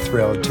so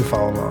thrilled to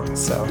follow along.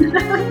 So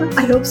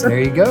I hope so. There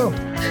you go.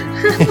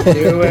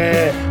 Do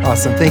it.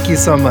 Awesome. Thank you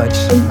so much.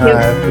 Thank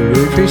you. We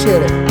really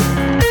appreciate it.